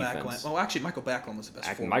Michael their Backlund. defense. Well, actually, Michael Backlund was the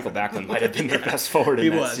best forward. Michael Backlund might have been their best forward in He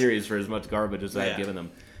that was. series for as much garbage as I Yeah. had given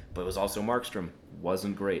them. But it was also Markstrom.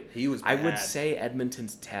 Wasn't great. He was I would bad. say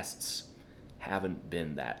Edmonton's tests haven't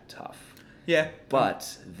been that tough. Yeah,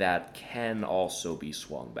 But that can also be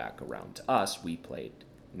swung back around to us. We played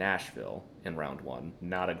Nashville in round 1.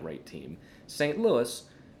 Not a great team. St. Louis,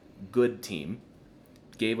 good team.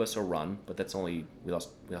 Gave us a run, but that's only we lost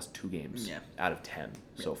 2 games Yeah. out of 10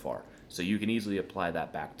 so far. So you can easily apply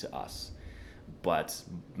that back to us. But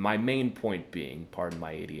my main point being, pardon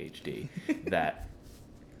my ADHD, that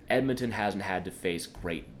Edmonton hasn't had to face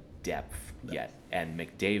great depth yet, and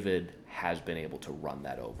McDavid has been able to run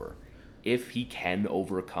that over. If he can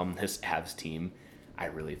overcome this Avs team, I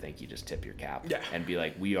really think you just tip your cap Yeah. and be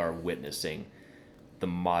like, we are witnessing the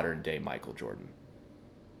modern day Michael Jordan.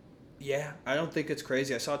 yeah. I don't think it's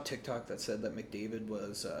crazy. I saw a TikTok that said that McDavid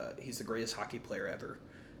was he's the greatest hockey player ever,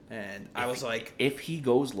 and I was like, If he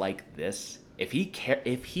goes like this, if he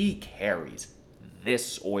carries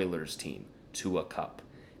this Oilers team to a cup,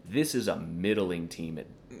 this is a middling team at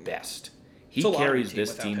best. He It's a lottery carries team this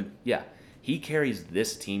without team. him. Yeah, he carries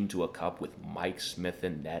this team to a cup with Mike Smith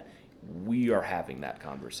in net. We are having that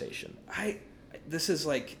conversation. this is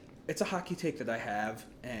like, it's a hockey take that I have,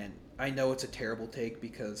 and I know it's a terrible take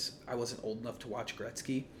because I wasn't old enough to watch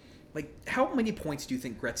Gretzky. Like, how many points do you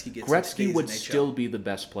think Gretzky gets? in Gretzky today's would NHL? still be the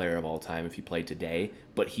best player of all time if he played today,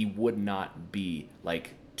 but he would not be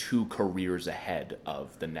like 2 careers ahead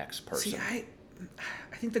of the next person. See, I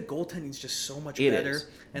think the goaltending is just so much It better, is.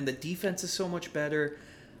 and the defense is so much better.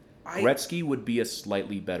 Gretzky would be a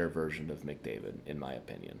slightly better version of McDavid, in my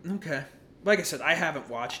opinion. Okay. Like I said, I haven't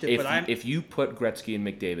watched it, If you put Gretzky and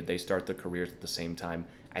McDavid, they start their careers at the same time.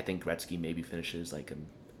 I think Gretzky maybe finishes like a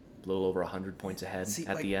little over 100 points ahead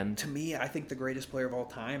at the end. To me, I think the greatest player of all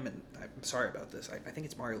time, and I'm sorry about this, I think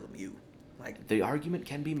it's Mario Lemieux. Like, The argument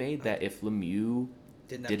can be made that if Lemieux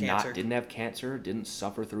didn't have cancer. didn't have cancer, didn't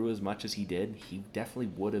suffer through as much as he did, he definitely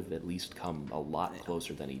would have at least come a lot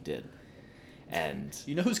closer than he did. And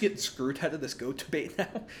You know who's getting screwed out of this GOAT debate now?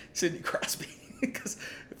 Sidney Crosby. Because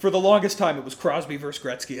for the longest time, it was Crosby versus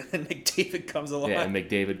Gretzky, and then McDavid comes along. yeah, and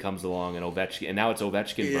McDavid comes along and Ovechkin, and now it's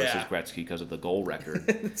Ovechkin versus Yeah. Gretzky because of the goal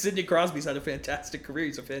record. Sidney Crosby's had a fantastic career.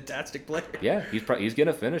 He's a fantastic player. Yeah, he's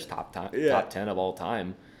gonna finish top 10 of all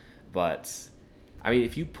time. But I mean,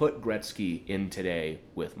 if you put Gretzky in today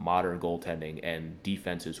with modern goaltending and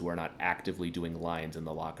defenses who are not actively doing lines in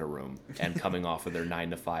the locker room and coming off of their 9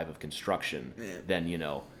 to 5 of construction, then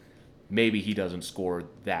maybe he doesn't score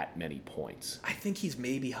that many points. I think he's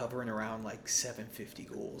maybe hovering around like 750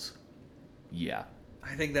 goals. Yeah,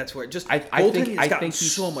 I think that's where I goaltending has gotten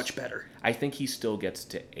he's so much better. I think he still gets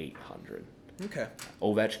to 800. Okay.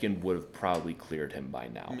 Ovechkin would have probably cleared him by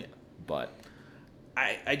now, Yeah. but.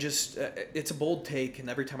 I just it's a bold take, and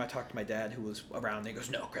every time I talk to my dad, who was around, he goes,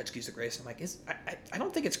 "No, Gretzky's the greatest." I'm like, I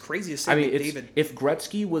don't think it's crazy to say I mean, McDavid. if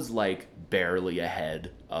Gretzky was like barely ahead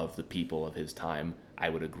of the people of his time, I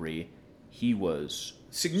would agree. He was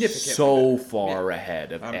Significantly so better. far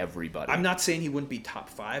ahead of I'm- everybody. I'm not saying he wouldn't be top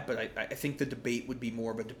 5, but I think the debate would be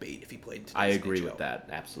more of a debate if he played in today's I agree NHL. with that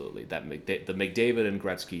absolutely. That the McDavid and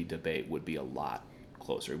Gretzky debate would be a lot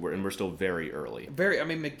closer. We're still very early.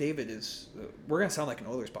 McDavid is. We're gonna sound like an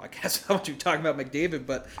Oilers podcast. How much you talking about McDavid,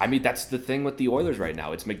 but I mean, that's the thing with the Oilers right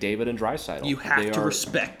now. It's McDavid and Draisaitl. you have to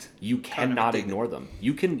respect. You cannot McDavid. ignore them.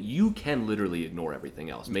 You can literally ignore everything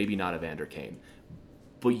else. Maybe not Evander Kane,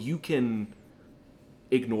 but you can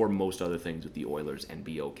ignore most other things with the Oilers and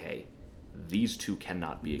be okay. These two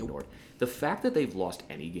cannot be ignored. The fact that they've lost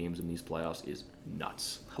any games in these playoffs is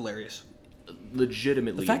nuts. Hilarious.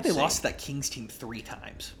 Legitimately The fact insane. they lost that Kings team 3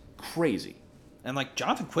 times, Crazy. and like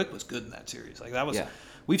Jonathan Quick was good in that series. Like that was. Yeah.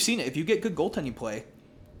 We've seen it. If you get good goaltending play,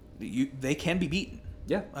 they can be beaten.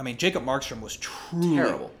 Yeah. I mean, Jacob Markstrom was truly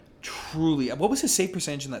Terrible. Truly. What was his save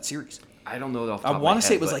percentage in that series? I don't know off the I top of my want to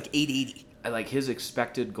say head, it was but like 880. like his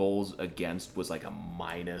expected goals against was like a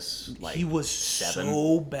minus like He was 7.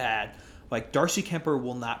 so bad. Like, Darcy Kemper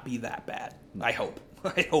will not be that bad. I hope.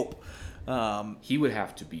 I hope. He would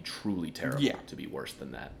have to be truly terrible Yeah. to be worse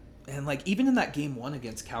than that. And, like, even in that game 1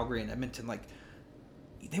 against Calgary and Edmonton, like,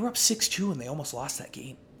 they were up 6-2 and they almost lost that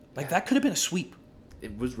game. Like, that could have been a sweep.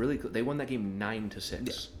 It was really close. They won that game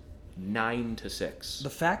 9-6. 9-6. The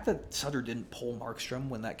fact that Sutter didn't pull Markstrom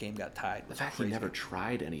when that game got tied The was fact crazy. he never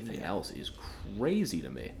tried anything else is crazy to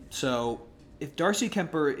me. So, if Darcy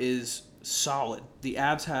Kemper is solid, the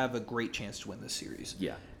Avs have a great chance to win this series.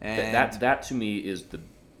 Yeah, And that to me is the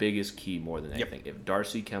biggest key more than anything. If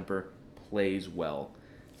Darcy Kemper plays well,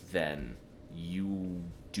 then you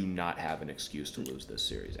do not have an excuse to lose this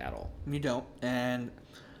series at all. you don't. And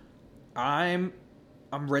I'm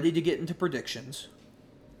ready to get into predictions.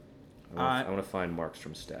 I want to find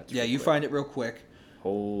Markstrom's stats. Yeah, real you quick. find it real quick.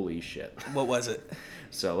 Holy shit. What was it?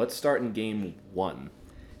 So let's start in game 1,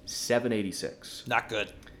 786. Not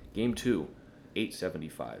good. Game 2,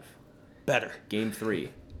 875. Better. Game 3,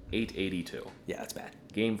 882. Yeah, that's bad.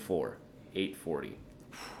 Game 4, 840.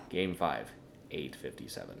 Game 5,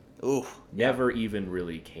 857. Ooh. Never even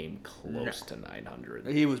really came close to 900.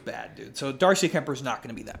 He was bad, dude. So Darcy Kemper's not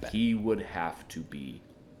going to be that bad. He would have to be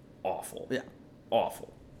awful. Yeah.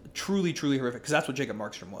 Awful. Truly, truly horrific, because that's what Jacob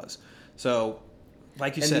Markstrom was. So,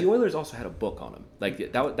 like you And said, the Oilers also had a book on him.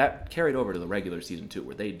 Like that carried over to the regular season too,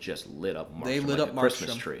 where they just lit up Markstrom they lit like up a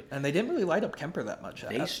Christmas Markstrom, tree. and they didn't really light up Kemper that much.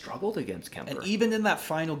 They struggled against Kemper. And even in that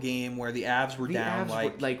final game where the Avs were the down,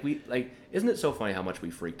 Avs were, isn't it so funny how much we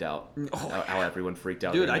freaked out? How everyone freaked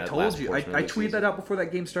out. dude, during I that told last you, portion I of the tweeted season. that out before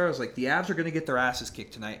that game started. I was like, the Avs are going to get their asses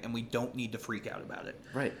kicked tonight, and we don't need to freak out about it.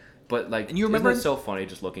 Right. But And you remember- isn't it so funny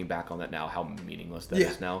just looking back on that now, how meaningless that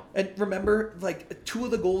is now? And remember, like, 2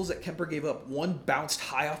 of the goals that Kemper gave up, one bounced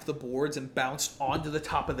high off the boards and bounced onto the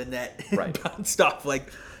top of the net. And Right. bounced off. Like,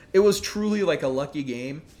 it was truly like a lucky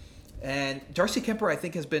game. And Darcy Kemper, I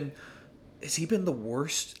think, has been the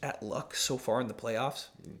worst at luck so far in the playoffs?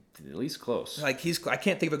 At least close. Like, I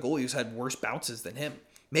can't think of a goalie who's had worse bounces than him.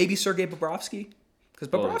 Maybe Sergei Bobrovsky, because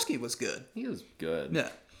Bobrovsky was good. He was good. Yeah.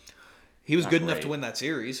 He was Not good enough great. to win that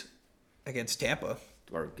series against Tampa.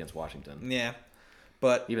 Or against Washington. Yeah.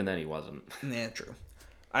 But Even then, he wasn't. yeah, true.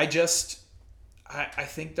 I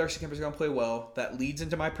think Darcy Kemper's going to play well. That leads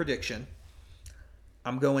into my prediction.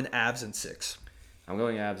 I'm going Avs in 6. I'm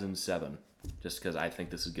going Avs in 7, just because I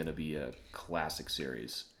think this is going to be a classic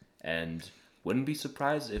series. And wouldn't be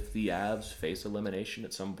surprised if the Avs face elimination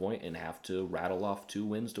at some point and have to rattle off 2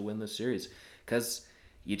 wins to win this series. Because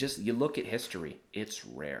you look at history, it's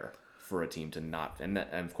rare for a team to not, and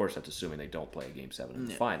of course that's assuming they don't play a Game 7 in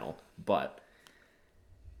the final, but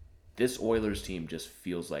this Oilers team just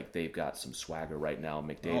feels like they've got some swagger right now.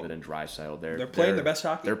 McDavid and Draisaitl, They're playing their best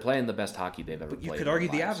hockey. They're playing the best hockey they've ever played. You could in their argue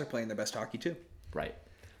the lives. Avs are playing their best hockey too. Right.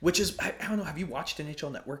 Which is, I don't know, have you watched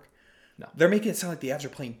NHL Network? No. They're making it sound like the Avs are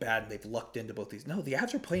playing bad and they've lucked into both these. No, the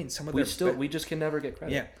Avs are playing some of their... We just can never get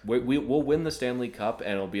credit. Yeah. We'll win the Stanley Cup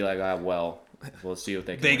and it'll be like, we'll see if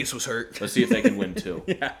they can Vegas win. was hurt. Let's see if they can win too.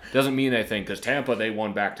 Yeah. Doesn't mean anything because Tampa, they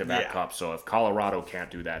won back-to-back Yeah. cups. So if Colorado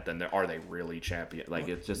can't do that, then are they really champion? Like,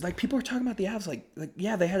 it's just... Like, people are talking about the Avs like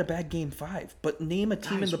yeah, they had a bad Game 5, but name a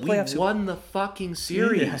team in the playoffs we won the fucking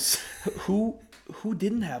series. who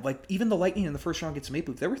didn't have, like, even the Lightning in the first round against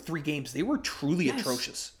Maple Leaf, there were 3 games. They were truly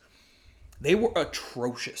atrocious. They were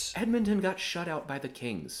atrocious. Edmonton got shut out by the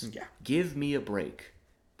Kings. Yeah. Give me a break.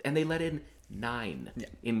 And they let in 9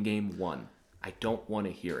 in game 1. I don't want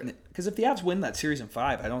to hear it. Because if the Avs win that series in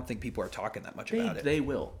 5, I don't think people are talking that much about it. They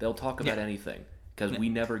will. They'll talk about Yeah. anything. Because we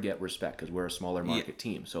never get respect because we're a smaller market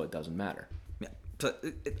team, so it doesn't matter. Yeah. So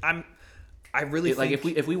I really Like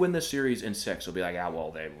think... if we win this series in 6, it'll be like,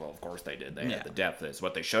 of course they did. They had the depth. It's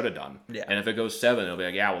what they should have done. Yeah. And if it goes 7, it'll be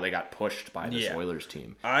like, they got pushed by this Yeah. Oilers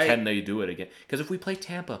team. I- Can they do it again? Because if we play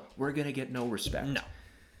Tampa, we're gonna get no respect. No.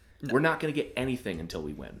 We're not gonna get anything until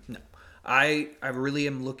we win. No. I really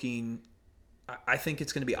am looking... I think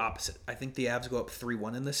it's going to be opposite. I think the Avs go up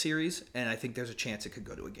 3-1 in this series, and I think there's a chance it could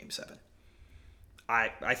go to a Game 7.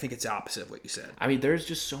 I think it's opposite of what you said. I mean, there's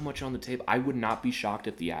just so much on the table. I would not be shocked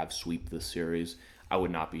if the Avs sweep this series. I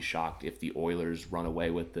would not be shocked if the Oilers run away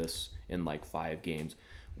with this in like 5 games.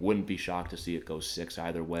 Wouldn't be shocked to see it go 6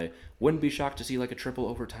 either way. Wouldn't be shocked to see like a triple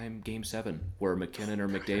overtime Game 7 where McKinnon or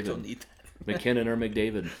McDavid, don't need that. McKinnon or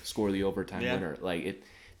McDavid score the overtime Yeah. winner. Like it,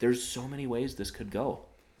 there's so many ways this could go,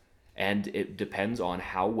 and it depends on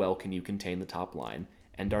how well can you contain the top line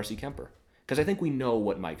and Darcy Kemper. Because I think we know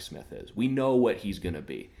what Mike Smith is. We know what he's going to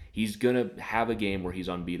be. He's going to have a game where he's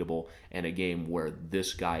unbeatable and a game where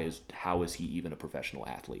this guy is, how is he even a professional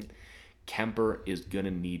athlete? Kemper is going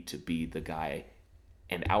to need to be the guy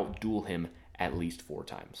and outduel him at least 4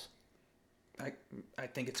 times. I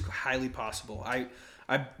think it's highly possible.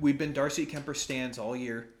 We've been Darcy Kemper stands all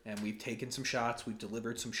year, and we've taken some shots. We've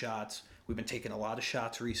delivered some shots. We've been taking a lot of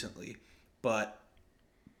shots recently, but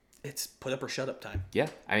it's put up or shut up time. Yeah,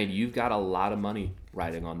 I mean, you've got a lot of money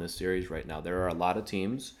riding on this series right now. There are a lot of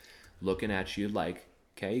teams looking at you like,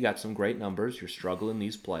 okay, you got some great numbers. You're struggling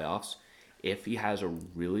these playoffs. If he has a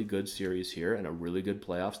really good series here and a really good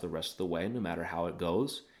playoffs the rest of the way, no matter how it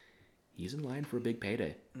goes, he's in line for a big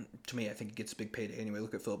payday. To me, I think he gets a big payday anyway.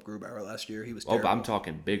 Look at Philip Grubauer last year. He was Oh, terrible. but I'm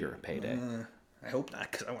talking bigger payday. I hope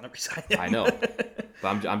not, because I want to resign him. I know.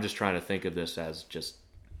 But I'm just trying to think of this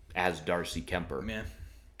as Darcy Kemper. Man.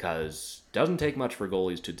 Because it doesn't take much for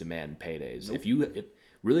goalies to demand paydays. Nope. If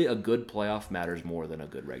really a good playoff matters more than a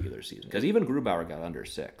good regular season. Because even Grubauer got under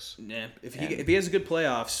 6. Yeah, if he has a good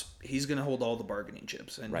playoffs, he's going to hold all the bargaining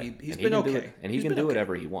chips, and Right. he's And been he can okay. And he can do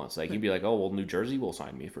whatever he wants. Like, he'd be like, oh, well, New Jersey will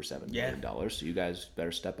sign me for $7 million, so you guys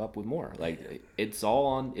better step up with more. Like, it's all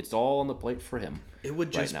on the plate for him. It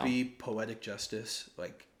would just right now. be poetic justice,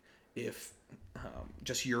 like if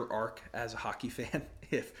just your arc as a hockey fan,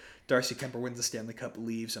 if Darcy Kemper wins the Stanley Cup,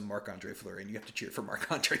 leaves, and Marc-Andre Fleury, and you have to cheer for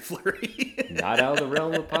Marc-Andre Fleury. Not out of the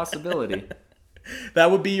realm of possibility. That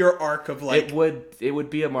would be your arc of like. It would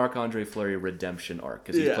be a Marc-Andre Fleury redemption arc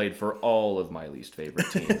because he played for all of my least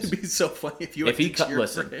favorite teams. It'd be so funny if you If had he to cheer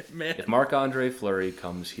listen, for him, man. if Marc-Andre Fleury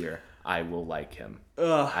comes here, I will like him.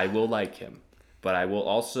 I will like him. But I will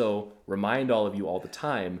also remind all of you all the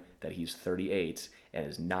time that he's 38 and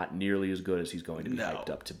is not nearly as good as he's going to be hyped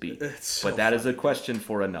up to be. So but that is a question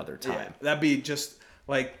for another time. Yeah, that'd be just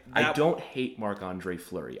like. I don't hate Marc-Andre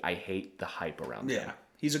Fleury. I hate the hype around him. Yeah,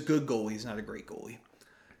 he's a good goalie. He's not a great goalie.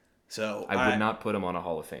 So I would not put him on a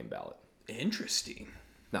Hall of Fame ballot. Interesting.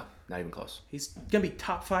 No, not even close. He's gonna be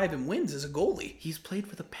top 5 in wins as a goalie. He's played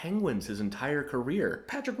for the Penguins his entire career.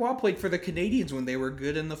 Patrick Waugh played for the Canadians when they were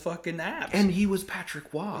good in the fucking Avs. And he was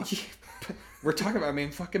Patrick Waugh. We're talking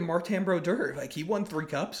about, fucking Martin Brodeur. Like, he won 3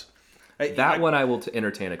 cups. One I will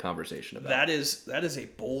entertain a conversation about. That is a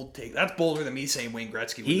bold take. That's bolder than me saying Wayne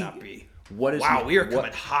Gretzky would not be. Wow, we are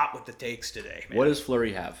coming hot with the takes today, man. What does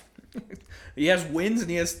Fleury have? He has wins, and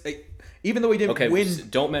he has... even though he didn't win...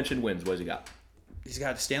 Don't mention wins. What has he got? He's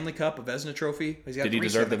got a Stanley Cup, a Vezina trophy. Did he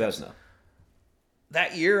deserve the Vezina?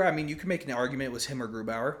 That year, you can make an argument it was him or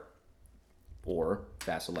Grubauer. Or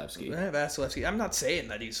Vasilevsky. Vasilevsky. I'm not saying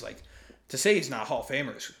that he's like... To say he's not Hall of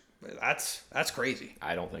Famers, that's crazy.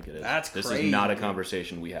 I don't think it is. That's This crazy, is not a dude.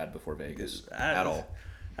 conversation we had before Vegas at all.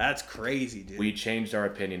 That's crazy, dude. We changed our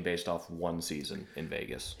opinion based off one season in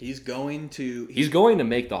Vegas. He's going to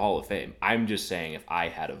make the Hall of Fame. I'm just saying if I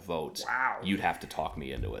had a vote, you'd have to talk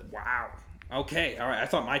me into it. Wow. Okay, all right. I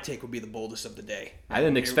thought my take would be the boldest of the day. I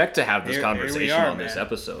didn't expect to have this conversation on this man.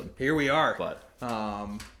 episode. Here we are. But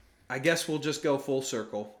I guess we'll just go full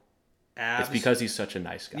circle. It's because he's such a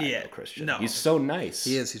nice guy, though, Christian. No. He's so nice.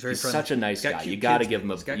 He is. He's very friendly. Such a nice guy. You got to give him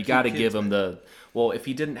the. Well, if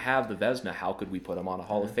he didn't have the Vezina, how could we put him on a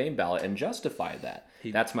Hall of Fame ballot and justify that?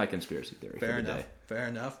 That's my conspiracy theory for the day. Fair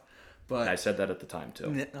enough. But I said that at the time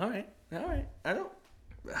too. All right.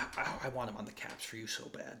 I want him on the Caps for you so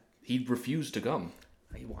bad. He refused to come.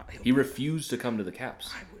 He refused to come to the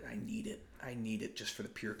Caps. I need it. I need it just for the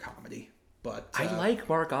pure comedy. But I like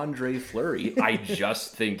Marc-Andre Fleury. I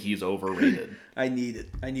just think he's overrated. I need it.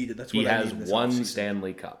 That's what he I need. He has one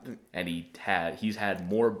Stanley Cup, and he's had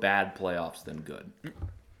more bad playoffs than good.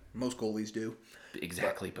 Most goalies do.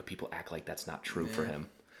 Exactly, but people act like that's not true for him.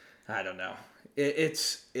 I don't know.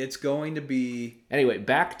 It's going to be... Anyway,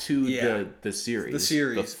 back to the series. The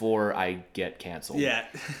series. Before I get canceled. Yeah.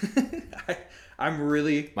 I'm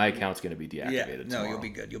really... My account's going to be deactivated tomorrow.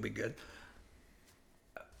 You'll be good.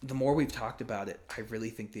 The more we've talked about it, I really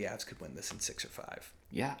think the Avs could win this in 6 or 5.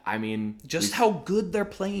 Yeah, just how good they're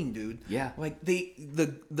playing, dude. Yeah. Like the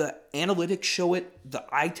analytics show it, the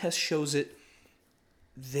eye test shows it.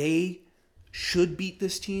 They should beat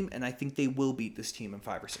this team, and I think they will beat this team in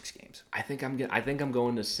 5 or 6 games. I think I'm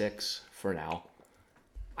going to 6 for now.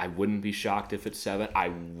 I wouldn't be shocked if it's 7.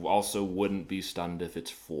 I also wouldn't be stunned if it's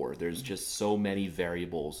 4. There's just so many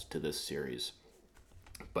variables to this series.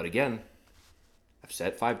 But again, I've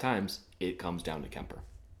said it 5 times, it comes down to Kemper.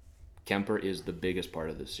 Kemper is the biggest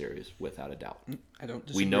part of this series, without a doubt. I don't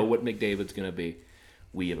disagree. We know what McDavid's going to be.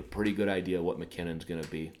 We have a pretty good idea what McKinnon's going to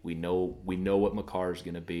be. We know what Makar's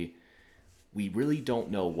going to be. We really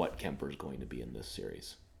don't know what Kemper's going to be in this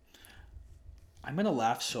series. I'm going to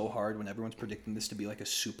laugh so hard when everyone's predicting this to be like a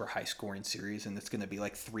super high-scoring series, and it's going to be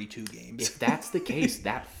like 3-2 games. If that's the case,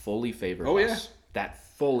 that fully favors us. Yeah. That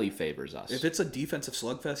fully favors us. If it's a defensive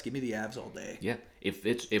slugfest, give me the Avs all day. Yeah.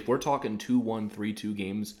 If we're talking 2-1, 3-2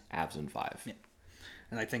 games, Avs in 5. Yeah.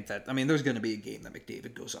 And I think that, I mean, there's going to be a game that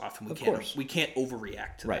McDavid goes off, and we can't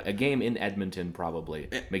overreact to Right, that. a game in Edmonton probably.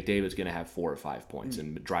 McDavid's going to have 4 or 5 points,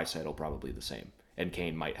 and Draisaitl probably the same. And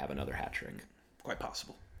Kane might have another hat trick. Quite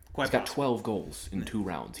possible. He's got 12 goals in 2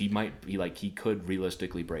 rounds. He might be he could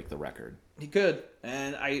realistically break the record. He could,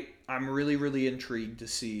 and I'm really, really intrigued to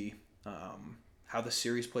see how the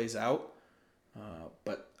series plays out.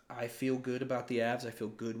 But I feel good about the Avs. I feel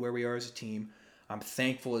good where we are as a team. I'm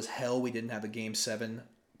thankful as hell we didn't have a Game 7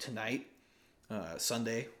 tonight,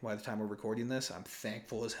 Sunday, by the time we're recording this. I'm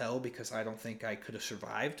thankful as hell because I don't think I could have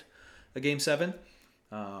survived a Game 7.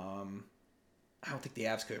 I don't think the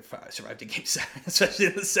Avs could have survived a Game 7, especially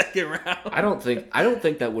in the second round. I don't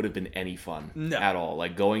think that would have been any fun at all.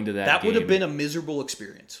 Like going to that game, would have been a miserable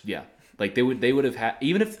experience. Yeah. Like they would have had,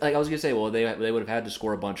 even if, like I was going to say, well, they would have had to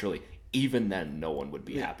score a bunch early. Even then, no one would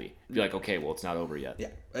be happy. Be like, okay, well, it's not over yet. Yeah,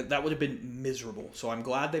 that would have been miserable. So I'm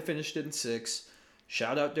glad they finished it in 6.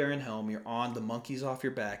 Shout out Darren Helm. You're on the monkeys off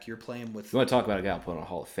your back. You're playing with... You want to talk about a guy put on a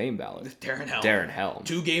Hall of Fame ballot? Darren Helm.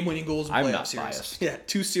 2 game-winning goals in playoff I'm not series. biased. Yeah,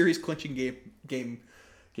 2 series-clinching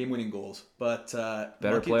game-winning goals. But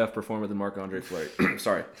better playoff performer than Marc-Andre Fleury.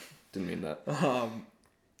 Sorry, didn't mean that.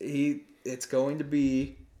 It's going to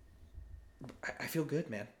be... I feel good,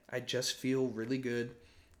 man. I just feel really good.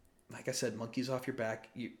 Like I said, monkeys off your back.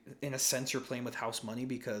 In a sense, you're playing with house money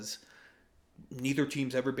because neither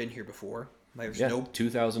team's ever been here before. There's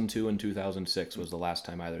 2002 and 2006 was the last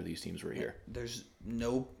time either of these teams were here. There's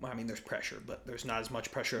there's pressure, but there's not as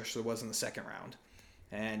much pressure as there was in the second round.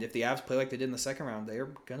 And if the Avs play like they did in the second round, they're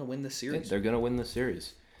going to win the series. They're going to win the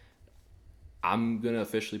series. I'm going to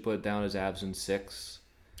officially put it down as Avs in 6.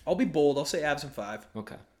 I'll be bold. I'll say Avs in 5.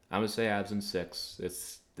 Okay. I'm going to say Avs in 6.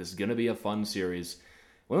 This is going to be a fun series.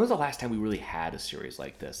 When was the last time we really had a series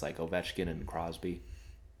like this, like Ovechkin and Crosby?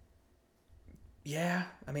 Yeah,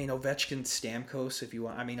 I mean Ovechkin, Stamkos, if you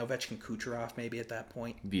want. I mean Ovechkin, Kucherov, maybe at that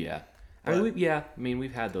point. Yeah,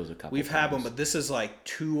 we've had those a couple. We've had them, but this is like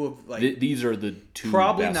 2 of these are the 2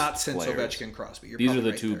 probably best not since players. Ovechkin, Crosby. These are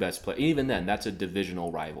the 2 best players. Even then, that's a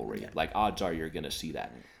divisional rivalry. Yeah. Like odds are you're going to see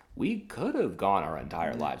that. We could have gone our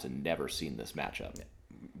entire lives and never seen this matchup. Yeah.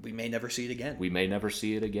 We may never see it again. We may never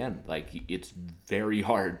see it again. Like, it's very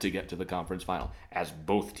hard to get to the conference final, as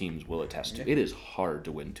both teams will attest to. It is hard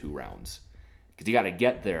to win 2 rounds. Because you got to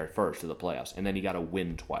get there first to the playoffs, and then you got to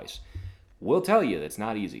win twice. We'll tell you that's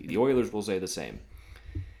not easy. The Oilers will say the same.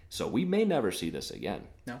 So we may never see this again.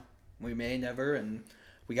 No, we may never, and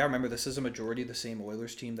we got to remember this is a majority of the same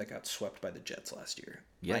Oilers team that got swept by the Jets last year.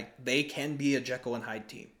 Yeah. Like, they can be a Jekyll and Hyde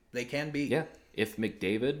team. They can be. Yeah. If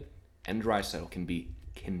McDavid and Draisaitl can be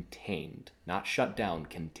contained, not shut down,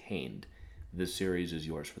 contained, this series is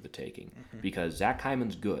yours for the taking. Because Zach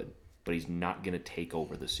Hyman's good, but he's not going to take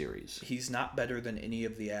over the series. He's not better than any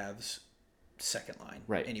of the Avs' second line.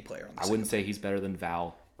 Right. Any player on the I wouldn't say he's better than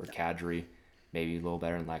Val or Kadri. Maybe a little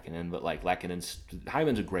better than Lehkonen, but like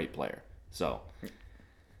Hyman's a great player. So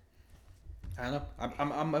I don't know. I'm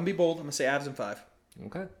gonna be bold. I'm gonna say Avs in 5.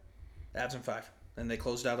 Okay. Avs in 5, and they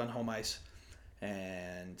closed out on home ice,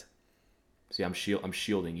 and. See, I'm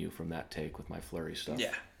shielding you from that take with my Fleury stuff.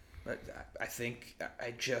 Yeah. I think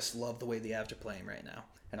I just love the way the Avs are playing right now.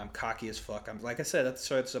 And I'm cocky as fuck. I'm like I said at the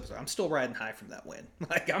start of this episode, I'm still riding high from that win.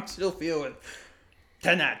 Like, I'm still feeling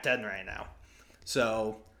 10 out of 10 right now.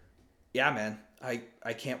 So, yeah, man.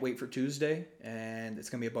 I can't wait for Tuesday, and it's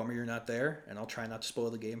gonna be a bummer you're not there, and I'll try not to spoil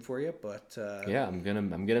the game for you, but yeah, I'm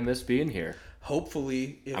gonna miss being here.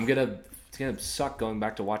 Hopefully it's gonna suck going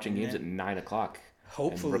back to watching games at 9:00.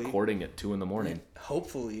 Hopefully, and recording at 2 a.m.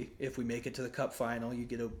 Hopefully, if we make it to the Cup final, you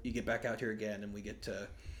get back out here again, and we get to.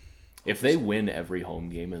 If they win every home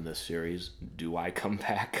game in this series, do I come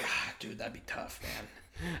back? Dude, that'd be tough,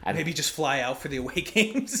 man. Maybe just fly out for the away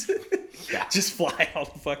games. Yeah, just fly all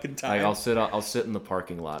the fucking time. Like I'll sit in the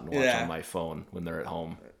parking lot and watch on my phone when they're at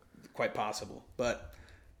home. Quite possible, but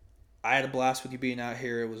I had a blast with you being out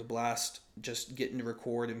here. It was a blast just getting to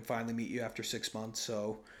record and finally meet you after 6 months.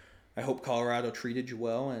 So. I hope Colorado treated you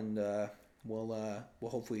well, and we'll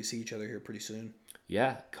hopefully see each other here pretty soon.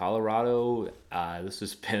 Yeah, Colorado, this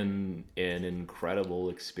has been an incredible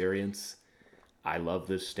experience. I love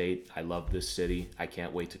this state. I love this city. I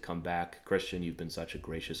can't wait to come back. Christian, you've been such a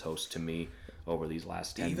gracious host to me over these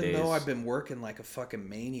last 10 days. Even though I've been working like a fucking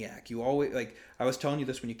maniac, you always, like, I was telling you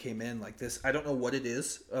this when you came in, like this, I don't know what it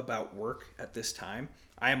is about work at this time.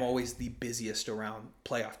 I am always the busiest around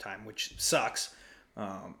playoff time, which sucks.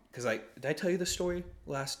 Because did I tell you the story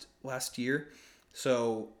last year?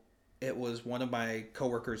 So it was one of my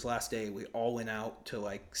coworkers' last day. We all went out to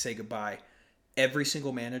like say goodbye, every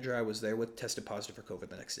single manager I was there with tested positive for COVID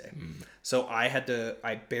the next day. So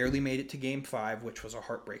I barely made it to game 5, which was a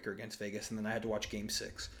heartbreaker against Vegas. And then I had to watch game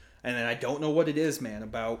 6. And then I don't know what it is, man,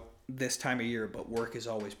 about this time of year, but work is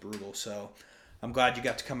always brutal. So I'm glad you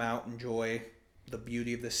got to come out, enjoy the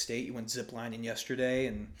beauty of this state. You went ziplining yesterday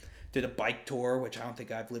and did a bike tour, which I don't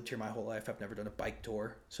think I've lived here my whole life. I've never done a bike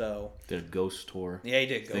tour. So Did a ghost tour. Yeah, you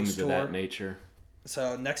did ghost Things tour. of that nature.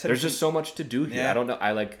 So next time There's just so much to do here. Yeah. I don't know.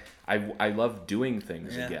 I love doing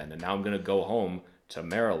things again, and now I'm gonna go home to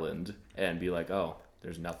Maryland and be like, oh,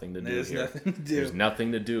 there's nothing to do There's here. nothing to do. There's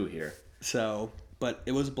nothing to do here. So, but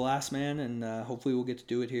it was a blast, man, and hopefully we'll get to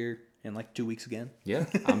do it here in like 2 weeks again. Yeah,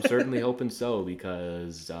 I'm certainly hoping so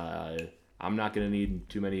because I'm not gonna need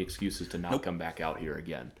too many excuses to not come back out here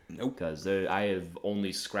again. Nope. Because I have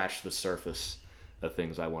only scratched the surface of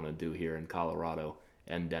things I want to do here in Colorado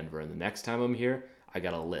and Denver, and the next time I'm here, I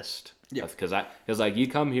got a list. Yeah. Because like you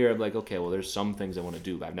come here, I'm like, okay, well, there's some things I want to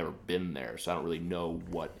do, but I've never been there, so I don't really know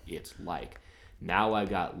what it's like. Now I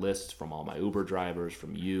got lists from all my Uber drivers,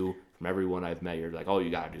 from you, from everyone I've met. You're like, oh, you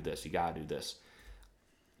gotta do this, you gotta do this.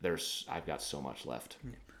 I've got so much left.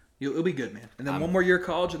 It'll be good, man. And then one more year of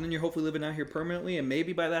college, and then you're hopefully living out here permanently. And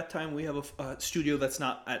maybe by that time, we have a studio that's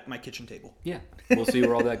not at my kitchen table. Yeah, we'll see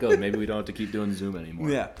where all that goes. Maybe we don't have to keep doing Zoom anymore.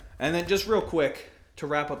 Yeah. And then just real quick to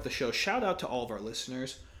wrap up the show, shout out to all of our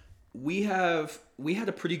listeners. We had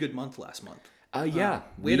a pretty good month last month. Yeah.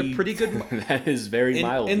 We had a pretty good month. That is very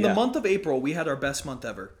mild. In the month of April, we had our best month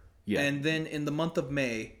ever. Yeah. And then in the month of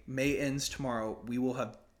May ends tomorrow, we will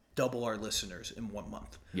have double our listeners in 1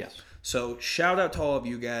 month. Yes. So shout out to all of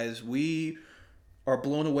you guys. We are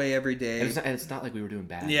blown away every day. And it's not like we were doing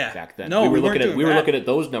bad back then. No, we were weren't doing we were bad. looking at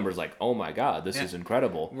those numbers like, oh my god, this is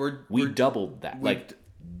incredible. We doubled that.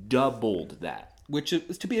 Doubled that. Which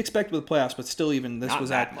is to be expected with the playoffs, but still, even this Not was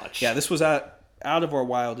that at much. Yeah, this was out of our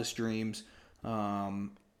wildest dreams.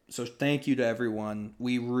 So thank you to everyone.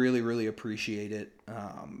 We really, really appreciate it.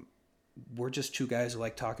 We're just two guys who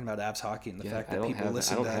like talking about Avs hockey, and the fact that people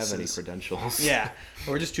listen to us. I don't have any credentials. Yeah,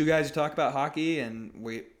 we're just two guys who talk about hockey, and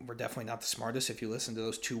we're definitely not the smartest. If you listen to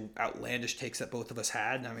those two outlandish takes that both of us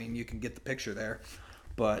had, I mean, you can get the picture there.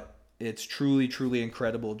 But it's truly, truly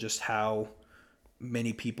incredible just how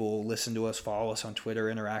many people listen to us, follow us on Twitter,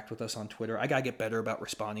 interact with us on Twitter. I gotta get better about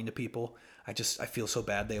responding to people. I feel so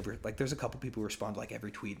bad. There's a couple people who respond to like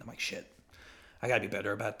every tweet, and I'm like, shit, I gotta be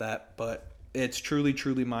better about that. But it's truly,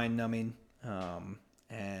 truly mind numbing.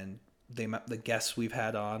 And the guests we've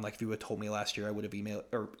had on, like if you would have told me last year, I would have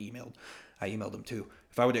emailed. I emailed them too.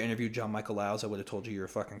 If I would have interviewed John Michael Laus, I would have told you you're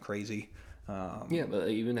fucking crazy. Yeah, but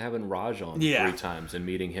even having Raj on 3 times and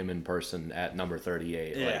meeting him in person at number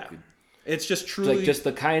 38. Yeah. Like, It's just truly like just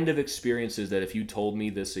the kind of experiences that if you told me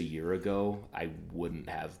this a year ago, I wouldn't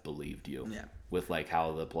have believed you. Yeah. With like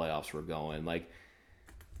how the playoffs were going. Like,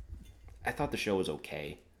 I thought the show was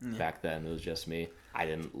okay back then. It was just me. I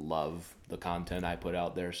didn't love the content I put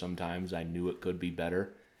out there sometimes. I knew it could be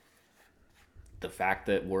better. The fact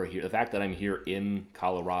that we're here, the fact that I'm here in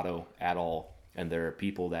Colorado at all, and there are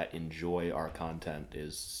people that enjoy our content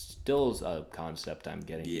is still a concept I'm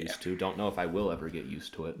getting used to. Don't know if I will ever get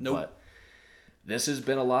used to it. Nope. But this has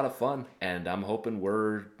been a lot of fun, and I'm hoping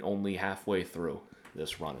we're only halfway through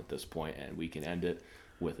this run at this point, and we can end it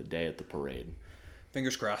with a day at the parade.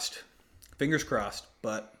 Fingers crossed. Fingers crossed.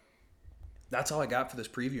 But that's all I got for this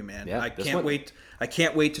preview, man. Yeah, I can't wait. I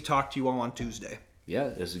can't wait to talk to you all on Tuesday. Yeah,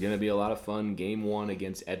 this is going to be a lot of fun. Game 1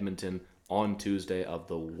 against Edmonton on Tuesday of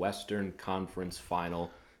the Western Conference Final.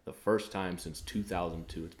 The first time since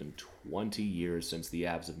 2002. It's been 20 years since the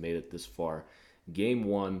Avs have made it this far. Game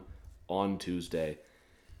 1 on Tuesday.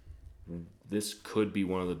 This could be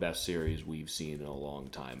one of the best series we've seen in a long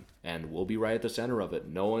time. And we'll be right at the center of it.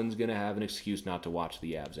 No one's going to have an excuse not to watch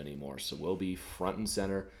the Avs anymore. So we'll be front and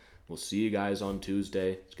center. We'll see you guys on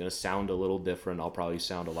Tuesday. It's going to sound a little different. I'll probably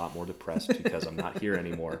sound a lot more depressed because I'm not here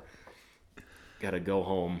anymore. Got to go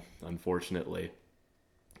home, unfortunately.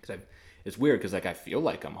 It's weird because I feel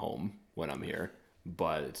like I'm home when I'm here,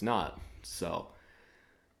 but it's not. So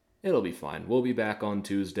it'll be fine. We'll be back on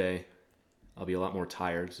Tuesday. I'll be a lot more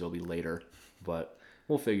tired because it'll be later, but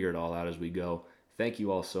we'll figure it all out as we go. Thank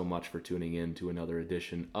you all so much for tuning in to another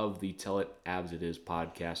edition of the Tell It Avs It Is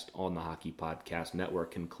podcast on the Hockey Podcast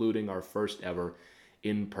Network, concluding our first ever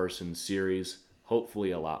in-person series.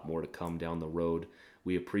 Hopefully a lot more to come down the road.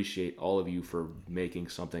 We appreciate all of you for making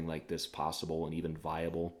something like this possible and even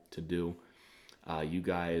viable to do. You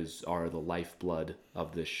guys are the lifeblood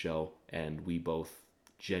of this show, and we both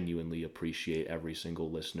genuinely appreciate every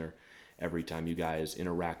single listener, every time you guys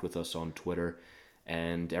interact with us on Twitter,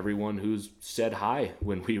 and everyone who's said hi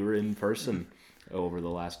when we were in person. over the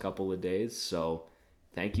last couple of days. So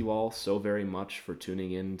thank you all so very much for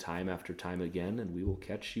tuning in time after time again, and we will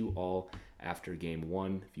catch you all after Game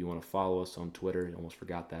 1. If you want to follow us on Twitter, I almost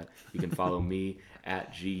forgot that, you can follow me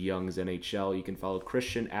at GYoungsNHL. You can follow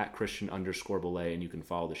Christian at Christian_Belay, and you can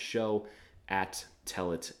follow the show at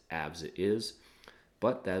Tell It Abs It Is.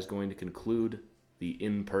 But that is going to conclude the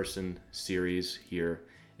in-person series here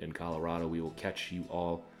in Colorado. We will catch you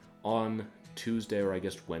all on Tuesday, or I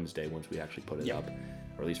guess Wednesday, once we actually put it up.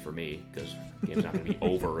 Or at least for me, because the game's not going to be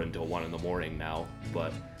over until 1 in the morning now.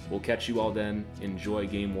 But we'll catch you all then. Enjoy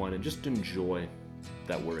Game 1, and just enjoy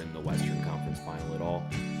that we're in the Western Conference Final at all.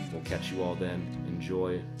 We'll catch you all then.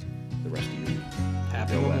 Enjoy the rest of your week.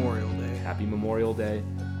 Happy Memorial Day. Happy Memorial Day,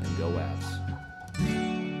 and go Avs.